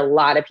case for a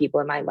lot of people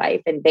in my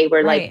life. And they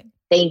were like,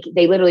 they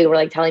literally were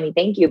like telling me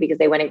thank you, because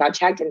they went and got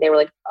checked and they were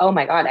like, oh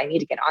my God, I need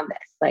to get on this.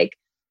 Like,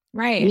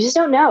 you just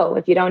don't know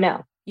if you don't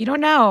know. You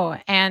don't know.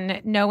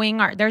 And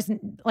knowing there's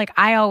like,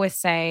 I always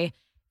say,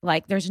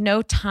 like, there's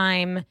no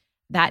time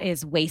that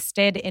is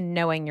wasted in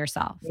knowing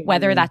yourself,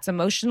 whether that's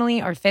emotionally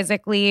or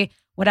physically,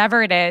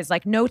 whatever it is.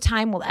 Like, no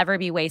time will ever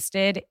be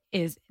wasted.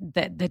 Is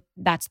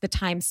that's the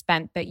time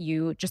spent that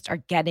you just are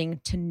getting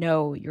to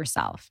know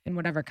yourself in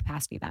whatever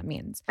capacity that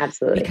means.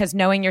 Absolutely. Because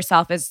knowing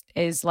yourself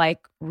is like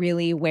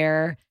really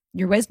where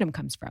your wisdom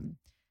comes from.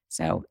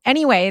 So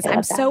anyways,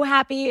 I'm so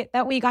happy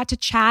that we got to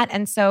chat.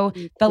 And so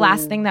the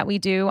last thing that we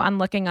do on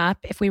Looking Up,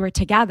 if we were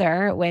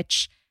together,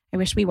 which I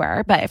wish we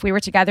were, but if we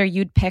were together,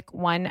 you'd pick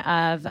one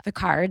of the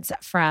cards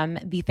from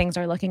the Things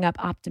Are Looking Up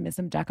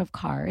Optimism deck of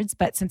cards.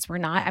 But since we're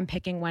not, I'm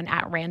picking one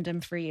at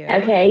random for you.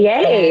 Okay,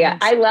 yay.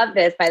 And I love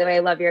this. By the way, I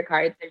love your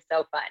cards. They're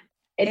so fun.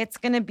 It's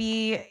going to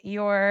be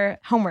your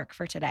homework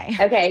for today.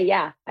 Okay,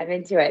 yeah, I'm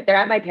into it. They're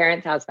at my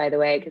parents' house, by the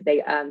way, because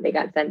they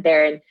got sent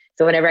there. And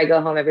so whenever I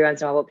go home, every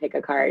once in a while, we'll pick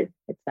a card.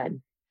 It's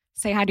fun.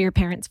 Say hi to your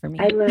parents for me.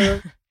 I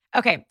will.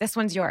 Okay, this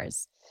one's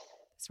yours.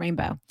 It's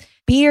rainbow.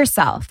 Be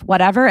yourself,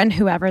 whatever and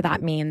whoever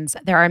that means.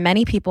 There are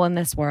many people in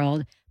this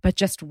world, but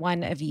just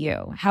one of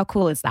you. How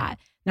cool is that?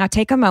 Now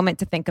take a moment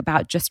to think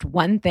about just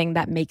one thing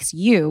that makes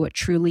you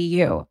truly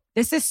you.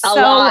 This is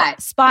so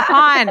spot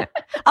on.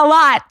 A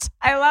lot.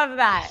 I love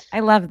that.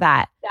 I love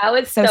that. That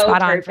was so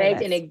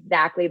perfect and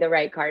exactly the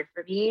right card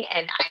for me.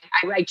 And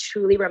I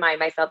truly remind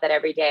myself that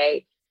every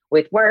day,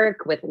 with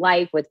work, with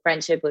life, with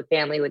friendship, with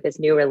family, with this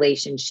new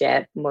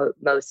relationship,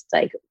 most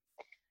like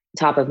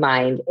top of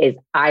mind is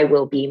I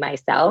will be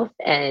myself,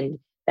 and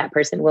that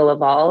person will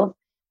evolve,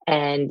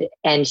 and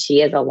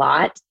she is a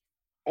lot,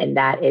 and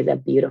that is a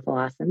beautiful,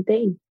 awesome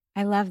thing.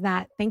 I love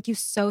that. Thank you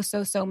so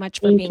much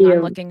for being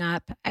on Looking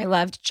Up. I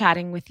loved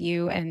chatting with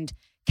you and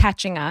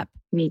catching up.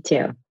 Me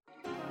too.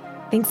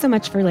 Thanks so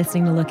much for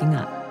listening to Looking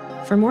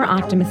Up. For more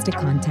optimistic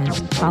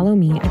content, follow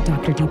me at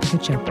Dr. Deepika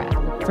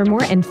Chopra. For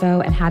more info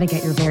and how to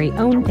get your very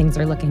own Things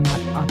Are Looking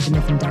Up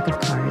Optimism deck of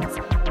cards,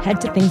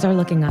 head to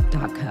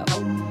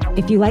thingsareLookingUp.co.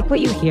 If you like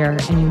what you hear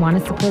and you want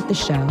to support the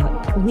show,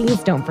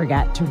 please don't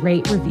forget to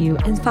rate, review,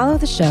 and follow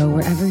the show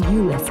wherever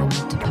you listen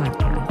to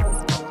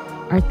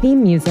podcasts. Our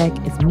theme music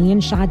is Me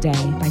and Sade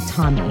by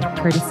Tommy,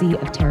 courtesy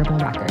of Terrible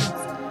Records.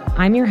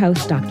 I'm your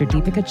host, Dr.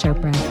 Deepika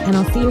Chopra, and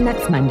I'll see you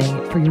next Monday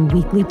for your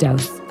weekly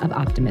dose of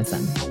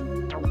optimism.